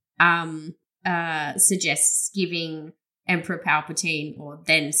who suggests giving Emperor Palpatine, or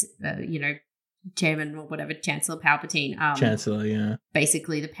then, Chairman or whatever, Chancellor Palpatine. Chancellor,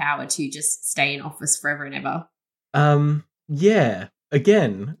 basically the power to just stay in office forever and ever. Yeah.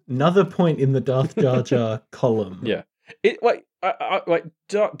 Again, another point in the Darth Jar Jar column. Yeah.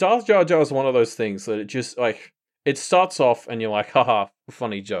 Darth Jar Jar is one of those things that it just like it starts off and you're like, haha,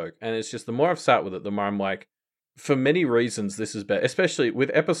 funny joke. And it's just the more I've sat with it, the more I'm like, for many reasons, this is better. Especially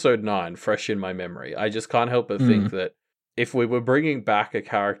with episode 9 fresh in my memory. I just can't help but think that if we were bringing back a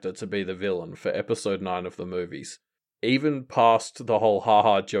character to be the villain for episode 9 of the movies, even past the whole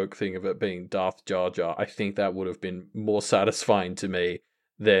haha joke thing of it being Darth Jar Jar, I think that would have been more satisfying to me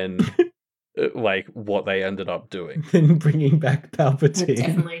than like what they ended up doing. Than bringing back Palpatine.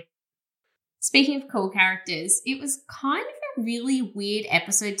 Definitely. Speaking of cool characters, it was kind of a really weird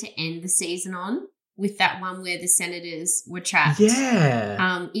episode to end the season on, with that one where the senators were trapped.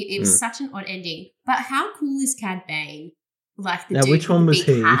 Yeah. It was such an odd ending. But how cool is Cad Bane? Like the now, dude which one with the was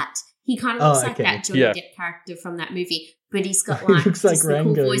big he? hat. He kind of looks like that Johnny Depp character from that movie, but he's got like, looks like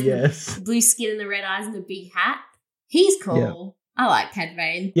Rango, the cool voice, yes. the blue skin and the red eyes and the big hat. He's cool. Yeah. I like Cad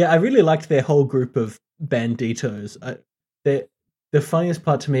Bane. Yeah, I really liked their whole group of banditos. The funniest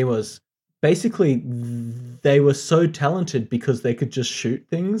part to me was basically they were so talented because they could just shoot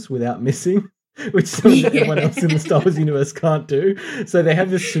things without missing, which something that everyone else in the Star Wars universe can't do. So they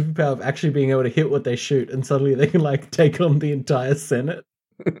have this superpower of actually being able to hit what they shoot, and suddenly they can like take on the entire Senate.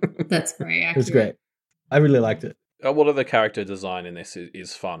 That's very accurate. It was great. I really liked it. What of the character design in this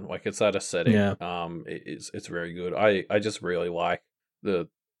is fun. Like, it's that aesthetic. Yeah. It's very good. I just really like the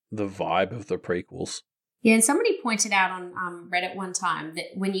vibe of the prequels. Yeah, and somebody pointed out on Reddit one time that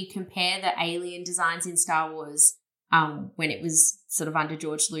when you compare the alien designs in Star Wars, when it was sort of under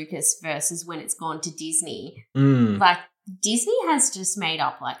George Lucas versus when it's gone to Disney, like Disney has just made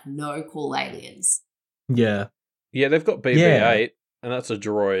up like no cool aliens. Yeah. Yeah, they've got BB-8, and that's a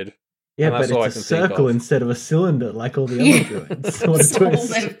droid. Yeah, but it's a circle instead of a cylinder like all the other droids. That's all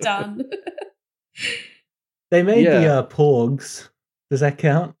they've done. They made the Porgs. Does that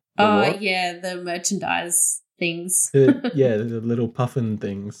count? Oh, yeah, the merchandise things. The little puffin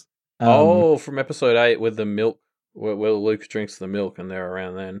things. From episode 8 with the milk, where Luke drinks the milk and they're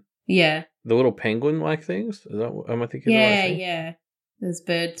around then. Yeah. The little penguin-like things? Am I thinking Yeah. Those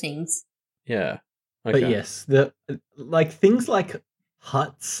bird things. Yeah. Okay. But yes, things like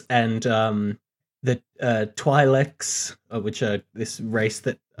Hutts and the Twi'leks, which are this race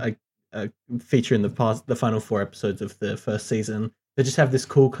that feature in the final 4 episodes of the first season. They just have this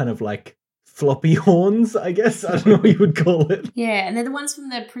cool kind of like floppy horns, I guess. I don't know what you would call it. Yeah, and they're the ones from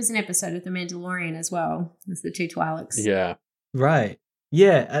the prison episode of The Mandalorian as well. There's the 2 Twi'leks. Yeah. Right.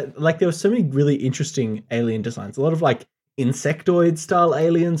 Yeah, like there were so many really interesting alien designs. A lot of like insectoid style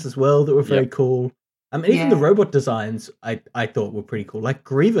aliens as well that were very cool. And even the robot designs I thought were pretty cool. Like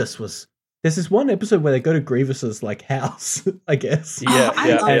Grievous was... There's this one episode where they go to Grievous's like house, I guess. Yeah, I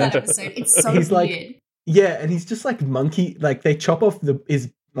love that episode. It's so he's weird. Like, yeah, and he's just like monkey... Like they chop off his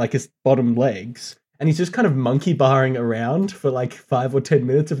bottom legs, and he's just kind of monkey barring around for like 5 or 10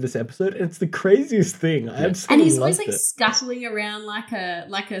 minutes of this episode, and it's the craziest thing. I absolutely And he's always loved like it. scuttling around like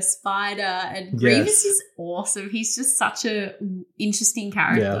a spider, and Grievous is awesome. He's just such a interesting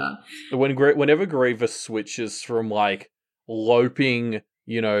character. Yeah. Whenever Grievous switches from like loping,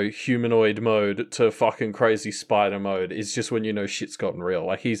 humanoid mode to fucking crazy spider mode, is just when shit's gotten real.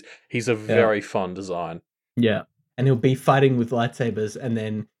 Like he's a very fun design. Yeah. And he'll be fighting with lightsabers, and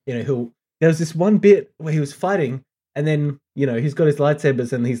then, there was this one bit where he was fighting, and then, he's got his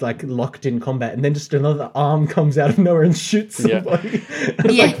lightsabers and he's like locked in combat, and then just another arm comes out of nowhere and shoots somebody. Yeah. I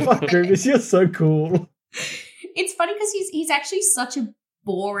was like, fuck, Grievous, you're so cool. It's funny because he's actually such a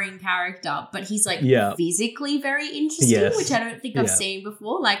boring character, but he's like physically very interesting, which I don't think I've seen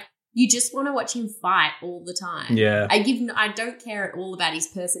before. Like, you just want to watch him fight all the time. Yeah. I don't care at all about his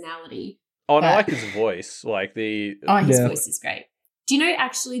personality. Oh, and I like his voice. Like his voice is great. Do you know,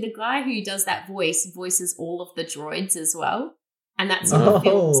 actually, the guy who does that voices all of the droids as well? And that's in the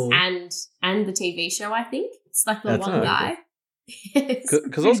films and the TV show, I think. It's like the one guy.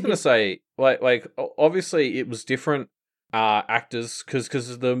 Because I was going to say, like obviously it was different actors, because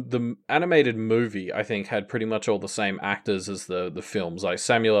the animated movie, I think, had pretty much all the same actors as the films. Like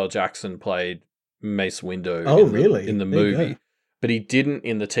Samuel L. Jackson played Mace Windu in the movie. But he didn't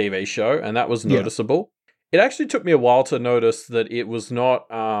in the TV show, and that was noticeable. It actually took me a while to notice that it was not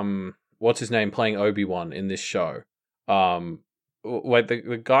what's his name playing Obi-Wan in this show. Like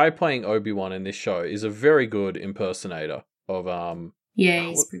the guy playing Obi-Wan in this show is a very good impersonator of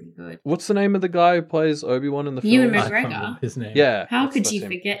he's pretty good. What's the name of the guy who plays Obi-Wan in the film? Ewan McGregor. His name. Yeah. How could you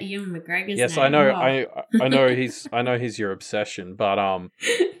forget Ewan McGregor's name? Yes, I know. I know he's your obsession, but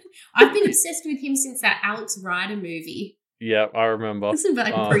I've been obsessed with him since that Alex Rider movie. Yeah, I remember. This is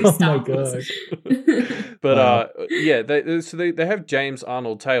like pre-Star Wars. But they have James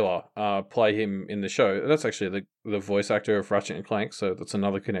Arnold Taylor play him in the show. That's actually the voice actor of Ratchet and Clank, so that's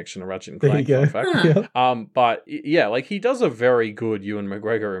another connection to Ratchet and Clank. There you go. Fact. But yeah, like he does a very good Ewan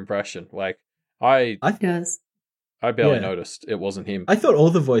McGregor impression. Like I barely noticed it wasn't him. I thought all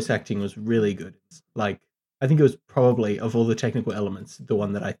the voice acting was really good. Like I think it was probably, of all the technical elements, the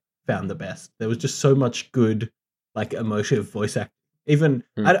one that I found the best. There was just so much good like emotive voice acting. Even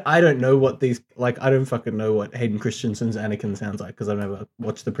I don't know what these like. I don't fucking know what Hayden Christensen's Anakin sounds like because I've never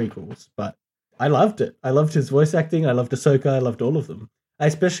watched the prequels. But I loved it. I loved his voice acting. I loved Ahsoka. I loved all of them. I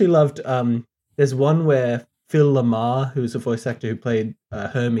especially loved. There's one where Phil Lamar, who's a voice actor who played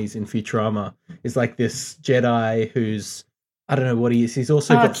Hermes in Futurama, is like this Jedi who's I don't know what he is. He's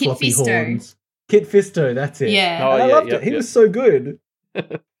also got Kit floppy Fisto. Horns. Kit Fisto, that's it. Yeah, I loved it. He was so good.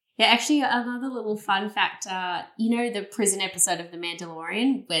 Yeah, actually, another little fun fact, you know the prison episode of The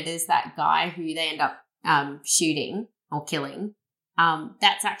Mandalorian where there's that guy who they end up shooting or killing?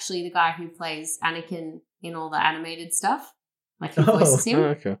 That's actually the guy who plays Anakin in all the animated stuff. Like, who voices him. Oh,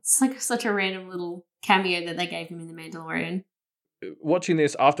 okay. It's like such a random little cameo that they gave him in The Mandalorian.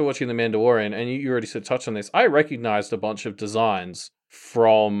 After watching The Mandalorian, and you already said touch on this, I recognized a bunch of designs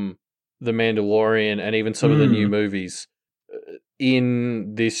from The Mandalorian and even some of the new movies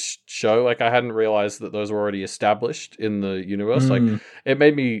in this show. Like, I hadn't realized that those were already established in the universe. Like, it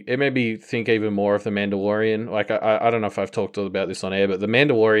made me think even more of The Mandalorian. Like, I don't know if I've talked about this on air, but The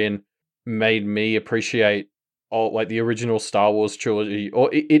Mandalorian made me appreciate like the original Star Wars trilogy, or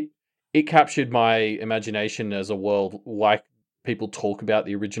it captured my imagination as a world like people talk about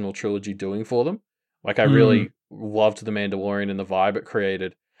the original trilogy doing for them. Like, I really loved The Mandalorian and the vibe it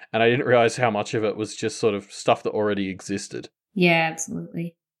created, and I didn't realize how much of it was just sort of stuff that already existed. Yeah,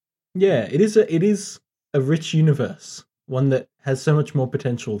 absolutely. Yeah, it is a rich universe, one that has so much more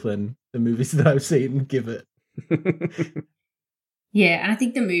potential than the movies that I've seen give it. Yeah, and I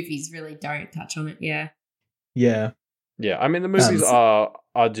think the movies really don't touch on it. Yeah. Yeah. Yeah, I mean, the movies are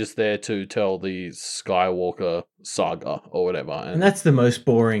just there to tell the Skywalker saga or whatever. And that's the most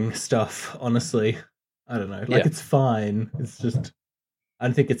boring stuff, honestly. I don't know. Like, it's fine. It's just, I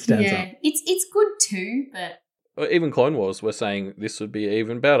don't think it stands up. It's good too, but... Even Clone Wars, we're saying this would be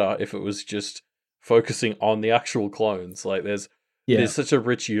even better if it was just focusing on the actual clones. Like, there's such a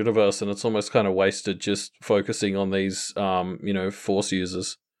rich universe, and it's almost kind of wasted just focusing on these, Force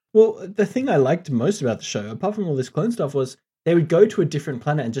users. Well, the thing I liked most about the show, apart from all this clone stuff, was they would go to a different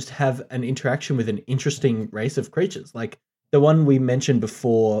planet and just have an interaction with an interesting race of creatures. Like the one we mentioned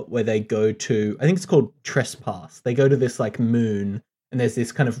before where they go to, I think it's called Trespass. They go to this like moon and there's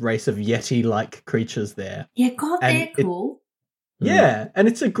this kind of race of Yeti-like creatures there. Yeah, God, they're cool. Yeah, and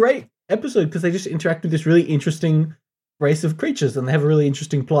it's a great episode because they just interact with this really interesting race of creatures and they have a really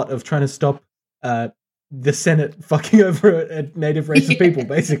interesting plot of trying to stop the Senate fucking over a native race of people,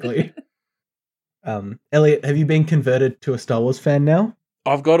 basically. Elliot, have you been converted to a Star Wars fan now?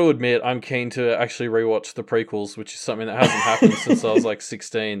 I've got to admit, I'm keen to actually rewatch the prequels, which is something that hasn't happened since I was like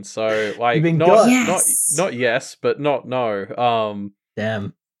 16. So, like, not yes, but not no.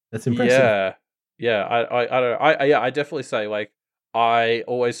 Damn, that's impressive. Yeah. I definitely say, like, I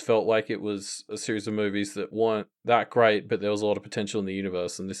always felt like it was a series of movies that weren't that great, but there was a lot of potential in the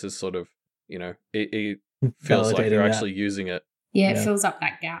universe, and this is sort of, it feels like they're actually using it. Yeah, it fills up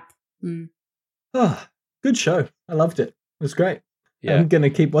that gap. Oh, good show. I loved it. It was great. Yeah. I'm gonna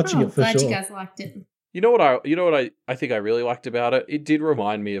keep watching it for sure. Glad you guys liked it. You know what I think I really liked about it? It did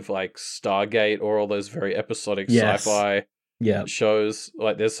remind me of like Stargate or all those very episodic sci-fi shows.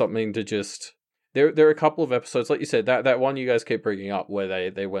 Like, there's something to just there are a couple of episodes, like you said, that one you guys keep bringing up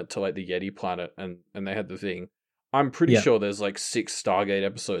where they went to like the Yeti planet and they had the thing. I'm pretty sure there's like 6 Stargate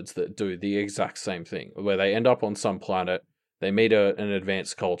episodes that do the exact same thing, where they end up on some planet, they meet an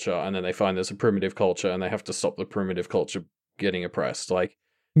advanced culture, and then they find there's a primitive culture, and they have to stop the primitive culture getting oppressed. Like,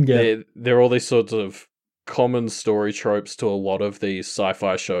 there are all these sorts of common story tropes to a lot of these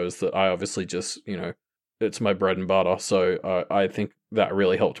sci-fi shows that I obviously just, it's my bread and butter. So I think that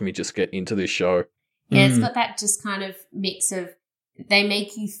really helped me just get into this show. Yeah, it's got that just kind of mix of, they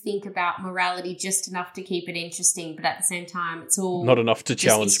make you think about morality just enough to keep it interesting, but at the same time, it's all... Not enough to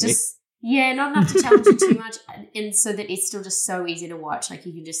challenge me. Yeah, not enough to challenge you too much, and so that it's still just so easy to watch. Like,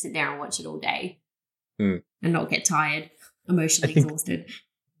 you can just sit there and watch it all day and not get tired, emotionally exhausted.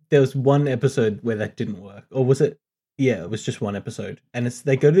 There was one episode where that didn't work. Or was it? Yeah, it was just one episode. And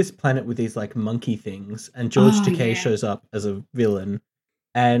they go to this planet with these, like, monkey things, and George Takei shows up as a villain.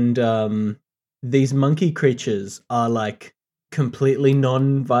 And these monkey creatures are, like, completely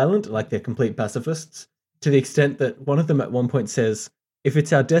non-violent, like they're complete pacifists, to the extent that one of them at one point says, "If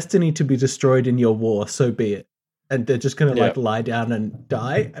it's our destiny to be destroyed in your war, so be it." And they're just going to like lie down and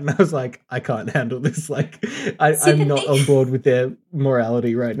die. And I was like, I can't handle this. Like, I'm not on board with their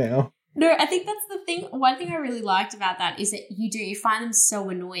morality right now. No, I think that's the thing. One thing I really liked about that is that you find them so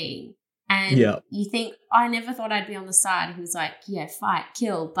annoying. And you think, I never thought I'd be on the side who's like, yeah, fight,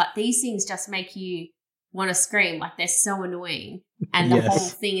 kill. But these things just make you want to scream. Like, they're so annoying. And the whole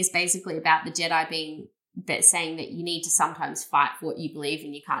thing is basically about the Jedi being that saying that you need to sometimes fight for what you believe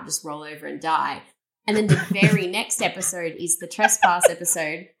and you can't just roll over and die. And then the very next episode is the trespass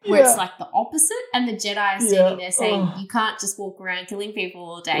episode where it's like the opposite, and the Jedi are standing there saying you can't just walk around killing people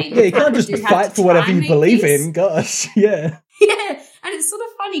all day. You can't just fight for whatever you believe in. Gosh, yeah. Yeah, and it's sort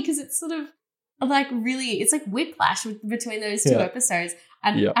of funny because it's sort of like really, it's like whiplash between those two episodes.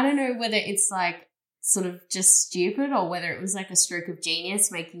 And I don't know whether it's like sort of just stupid or whether it was like a stroke of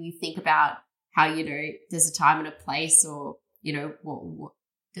genius making you think about how, you know, there's a time and a place, or, you know, what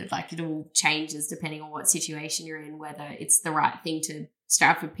like it all changes depending on what situation you're in, whether it's the right thing to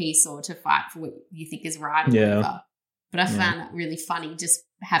strive for peace or to fight for what you think is right or whatever. But I found that really funny, just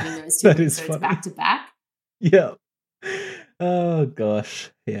having those two episodes back to back. Yeah. Oh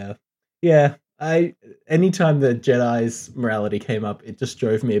gosh. Yeah. Yeah. Anytime the Jedi's morality came up, it just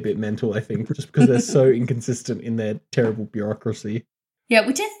drove me a bit mental, I think, just because they're so inconsistent in their terrible bureaucracy. Yeah,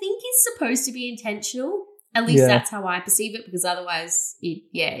 which I think is supposed to be intentional. At least that's how I perceive it, because otherwise,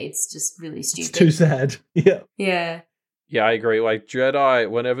 it's just really stupid. It's too sad. Yeah. Yeah. Yeah, I agree. Like Jedi,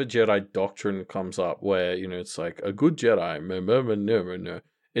 whenever Jedi doctrine comes up, where, you know, it's like a good Jedi,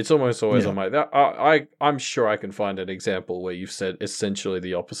 it's almost always I'm like that. I'm sure I can find an example where you've said essentially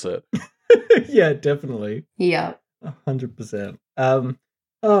the opposite. Yeah, definitely. Yeah. 100%.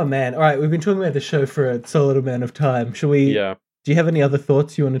 Oh man. All right, we've been talking about the show for a solid amount of time. Shall we? Yeah. Do you have any other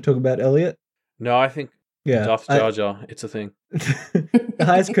thoughts you want to talk about, Elliot? No, I think Darth Jar Jar, it's a thing. The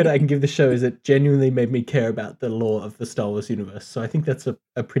highest credit I can give the show is it genuinely made me care about the lore of the Star Wars universe. So I think that's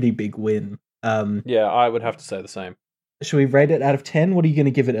a pretty big win. Yeah, I would have to say the same. Should we rate it out of 10? What are you going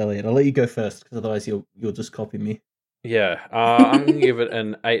to give it, Elliot? I'll let you go first, because otherwise you'll just copy me. Yeah, I'm going to give it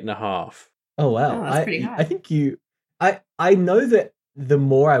an 8.5. Oh wow, that's pretty high. I think I know that the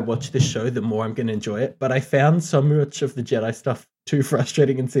more I watch this show, the more I'm going to enjoy it. But I found so much of the Jedi stuff too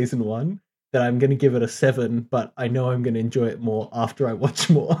frustrating in season 1 that I'm going to give it a 7. But I know I'm going to enjoy it more after I watch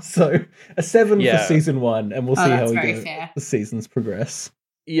more. So a 7 for season 1, and we'll see how the seasons progress.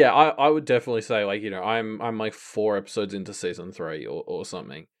 Yeah, I would definitely say, like, you know, I'm like 4 episodes into season 3 or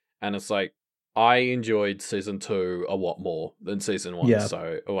something, and it's like I enjoyed season 2 a lot more than season 1. Yeah.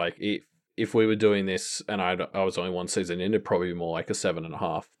 So like if we were doing this and I was only 1 season in, it'd probably be more like a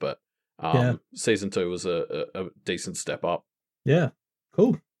 7.5. But season 2 was a decent step up. Yeah,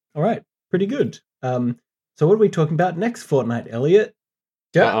 cool. All right, pretty good. So what are we talking about next fortnight, Elliot?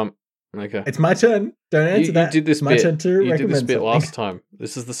 Yeah. Okay. It's my turn. Don't answer that. You did this my bit. Turn to you did this bit something. Last time.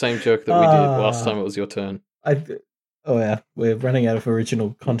 This is the same joke that we did last time. It was your turn. Oh yeah, we're running out of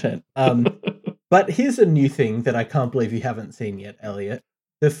original content. But here's a new thing that I can't believe you haven't seen yet, Elliot.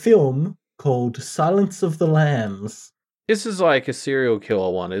 The film called Silence of the Lambs. This is like a serial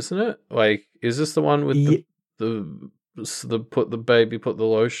killer one, isn't it? Like, is this the one with the put the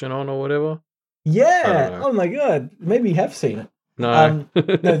lotion on or whatever? Yeah. Oh my god. Maybe you have seen it. No.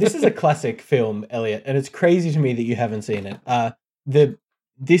 No, this is a classic film, Elliot, and it's crazy to me that you haven't seen it.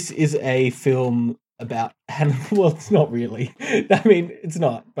 This is a film about Hannibal. Well, it's not really. I mean, it's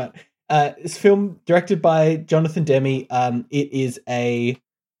not, but it's a film directed by Jonathan Demme. It is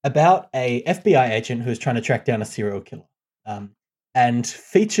about a FBI agent who's trying to track down a serial killer. And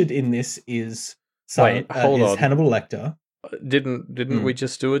featured in this is Hannibal Lecter. Didn't we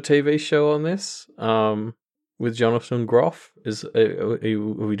just do a TV show on this? With Jonathan Groff? Are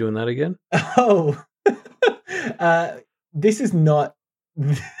we doing that again? Oh, this is not.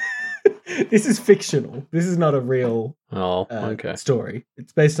 This is fictional. This is not a real story.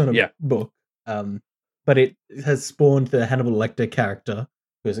 It's based on a book, but it has spawned the Hannibal Lecter character,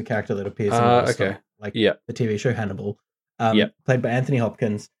 who is a character that appears in the TV show Hannibal, played by Anthony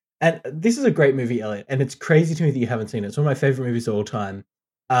Hopkins. And this is a great movie, Elliot, and it's crazy to me that you haven't seen it. It's one of my favorite movies of all time,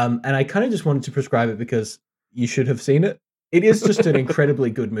 and I kind of just wanted to prescribe it because you should have seen it. It is just an incredibly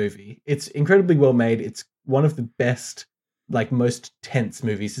good movie. It's incredibly well made. It's one of the best, like, most tense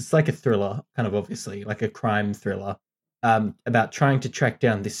movies. It's like a thriller, kind of obviously, like a crime thriller, about trying to track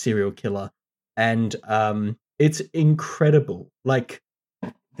down this serial killer. And it's incredible. Like,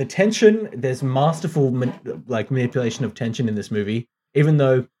 the tension, there's masterful manipulation of tension in this movie, even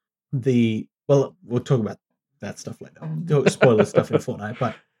though we'll talk about that stuff later. Spoiler stuff in a fortnight,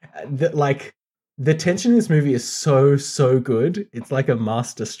 but the tension in this movie is so good. It's like a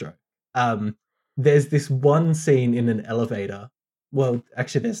masterstroke. There's this one scene in an elevator. Well,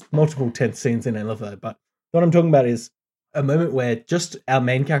 actually, there's multiple tense scenes in an elevator, but what I'm talking about is a moment where just our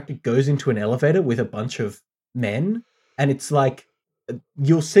main character goes into an elevator with a bunch of men, and it's like,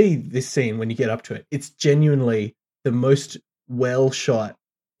 you'll see this scene when you get up to it. It's genuinely the most well-shot,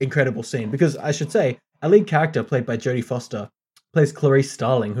 incredible scene, because I should say, our lead character, played by Jodie Foster, plays Clarice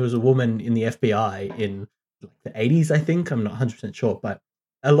Starling, who was a woman in the FBI in the 80s, I think. I'm not 100% sure, but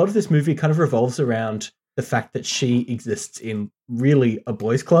a lot of this movie kind of revolves around the fact that she exists in really a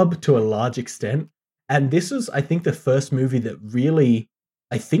boys' club to a large extent. And this was, I think, the first movie that really,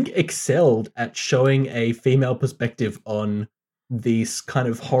 I think, excelled at showing a female perspective on these kind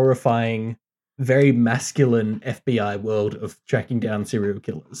of horrifying, very masculine FBI world of tracking down serial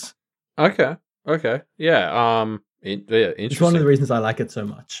killers. Okay. Yeah. Interesting. It's one of the reasons I like it so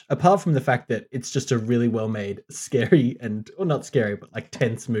much. Apart from the fact that it's just a really well-made, scary or not scary, but like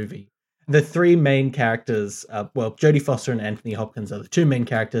tense movie. The three main characters, Jodie Foster and Anthony Hopkins are the two main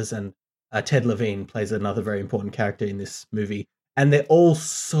characters, and Ted Levine plays another very important character in this movie. And they're all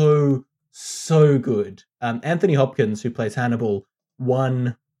so good. Anthony Hopkins, who plays Hannibal,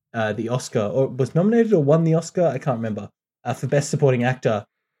 won the Oscar, or was nominated or won the Oscar, I can't remember, for Best Supporting Actor.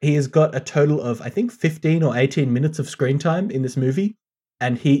 He has got a total of, I think, 15 or 18 minutes of screen time in this movie,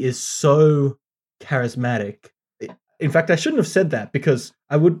 and he is so charismatic. In fact, I shouldn't have said that, because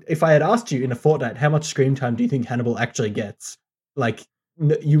if I had asked you in a fortnight, how much screen time do you think Hannibal actually gets? Like,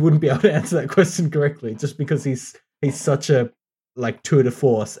 you wouldn't be able to answer that question correctly, just because he's such a tour de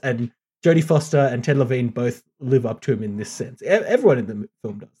force. And Jodie Foster and Ted Levine both live up to him in this sense. Everyone in the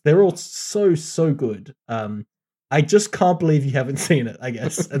film does. They're all so good. I just can't believe you haven't seen it, I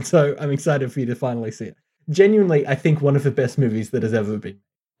guess. And so I'm excited for you to finally see it. Genuinely, I think one of the best movies that has ever been.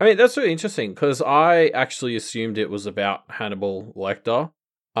 I mean, that's really interesting, because I actually assumed it was about Hannibal Lecter.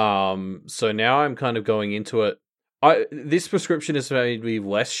 So now I'm kind of going into it. This prescription has made me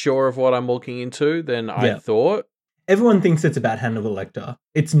less sure of what I'm looking into than I thought. Everyone thinks it's about Hannibal Lecter.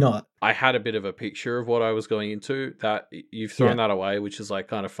 It's not. I had a bit of a picture of what I was going into. That you've thrown that away, which is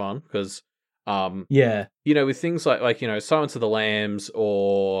kind of fun, because with things like Silence of the Lambs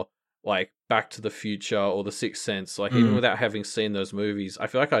or Back to the Future or The Sixth Sense, even without having seen those movies, I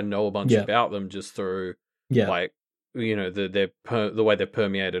feel like I know a bunch about them just through the way they've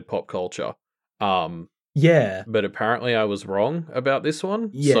permeated pop culture. But apparently I was wrong about this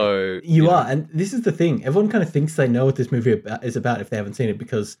one. Yeah, so you are, and this is the thing. Everyone kind of thinks they know what this movie is about if they haven't seen it,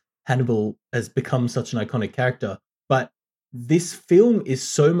 because Hannibal has become such an iconic character. But this film is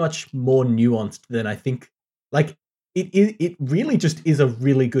so much more nuanced than I think. It really just is a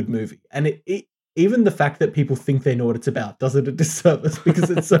really good movie. And it even the fact that people think they know what it's about does it a disservice, because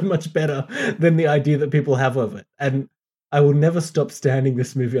it's so much better than the idea that people have of it. And I will never stop standing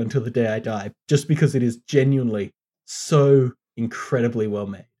this movie until the day I die, just because it is genuinely so incredibly well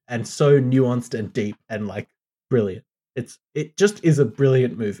made and so nuanced and deep and brilliant. It just is a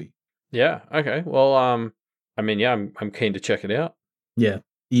brilliant movie. Yeah. Okay. Well, I'm keen to check it out. Yeah,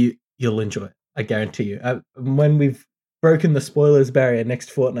 you'll enjoy it. I guarantee you. When we've broken the spoilers barrier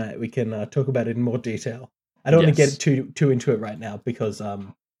next fortnight, we can talk about it in more detail. I don't want to get too into it right now, because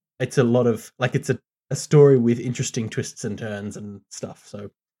it's a lot of it's a story with interesting twists and turns and stuff.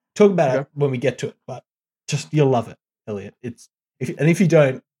 So talk about it when we get to it, but just you'll love it, Elliot. If you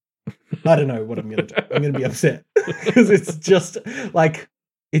don't, I don't know what I'm going to do. I'm going to be upset, because it's just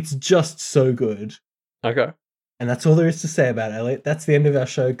so good. Okay. And that's all there is to say about it, Elliot. That's the end of our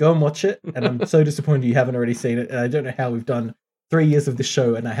show. Go and watch it. And I'm so disappointed you haven't already seen it. And I don't know how we've done 3 years of this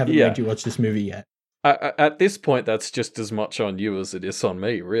show and I haven't made you watch this movie yet. At this point, that's just as much on you as it is on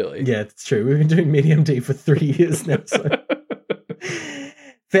me, really. Yeah, it's true. We've been doing Medium D for 3 years now. So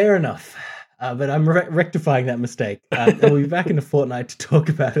fair enough. But I'm rectifying that mistake. And we'll be back in a fortnight to talk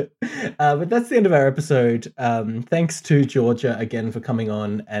about it. But that's the end of our episode. Thanks to Georgia again for coming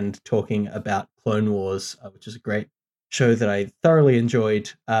on and talking about Clone Wars, which is a great show that I thoroughly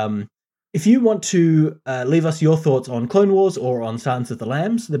enjoyed. If you want to leave us your thoughts on Clone Wars or on Silence of the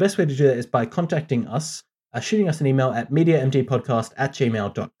Lambs, the best way to do that is by contacting us, shooting us an email at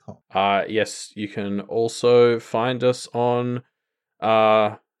mediamdpodcast@gmail.com. Yes, you can also find us on,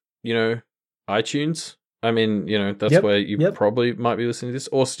 iTunes. I mean, that's where you probably might be listening to this,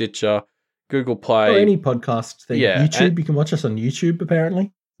 or Stitcher, Google Play, or any podcast thing. Yeah, YouTube. You can watch us on YouTube.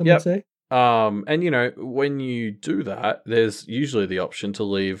 Apparently, some would say. And when you do that, there's usually the option to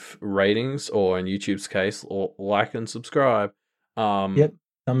leave ratings, or in YouTube's case, or like and subscribe.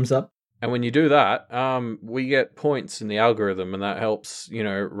 Thumbs up. And when you do that, we get points in the algorithm, and that helps,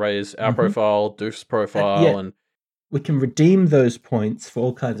 raise our profile, Doof's profile, and we can redeem those points for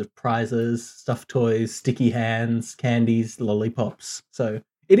all kinds of prizes, stuffed toys, sticky hands, candies, lollipops. So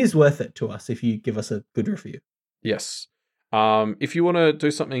it is worth it to us if you give us a good review. Yes. If you want to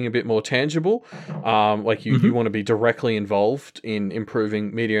do something a bit more tangible, you want to be directly involved in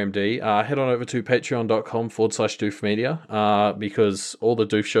improving Media MD, head on over to patreon.com/doofmedia, because all the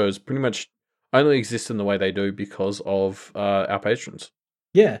Doof shows pretty much only exist in the way they do because of our patrons.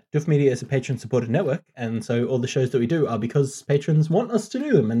 Yeah, Duff Media is a patron-supported network, and so all the shows that we do are because patrons want us to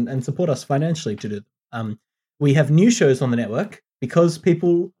do them and support us financially to do them. We have new shows on the network because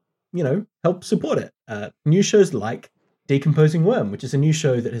people, help support it. New shows like Decomposing Worm, which is a new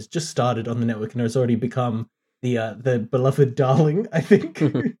show that has just started on the network and has already become the beloved darling, I think.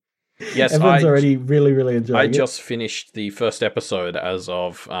 Yes, everyone's already really, really enjoying it. I just finished the first episode as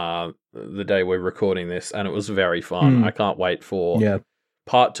of the day we're recording this, and it was very fun. I can't wait for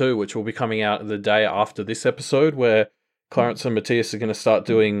part 2, which will be coming out the day after this episode, where Clarence and Matthias are going to start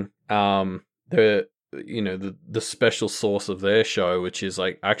doing the special source of their show, which is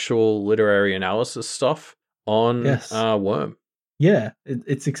like actual literary analysis stuff on Worm. Yeah,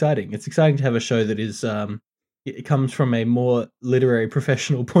 it's exciting. It's exciting to have a show that is it comes from a more literary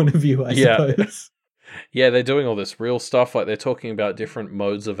professional point of view, I suppose. Yeah, they're doing all this real stuff. Like, they're talking about different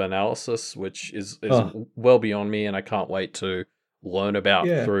modes of analysis, which is well beyond me, and I can't wait to learn about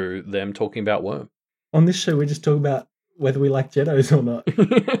through them talking about Worm. On this show, we just talk about whether we like Jedis or not.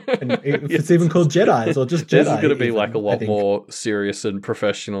 And if it's even called Jedis or just Jedi. This is going to be like a lot more serious and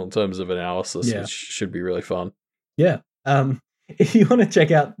professional in terms of analysis, which should be really fun. Yeah. If you want to check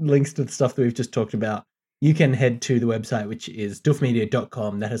out links to the stuff that we've just talked about, you can head to the website, which is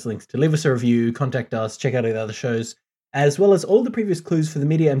duffmedia.com. That has links to leave us a review, contact us, check out the other shows, as well as all the previous clues for the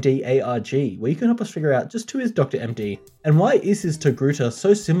Media MD ARG, where you can help us figure out just who is Dr. MD and why is his Togruta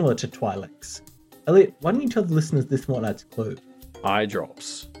so similar to Twi'leks. Elliot, why don't you tell the listeners this fortnight's clue? Eye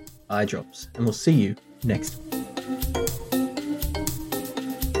drops. Eye drops. And we'll see you next week.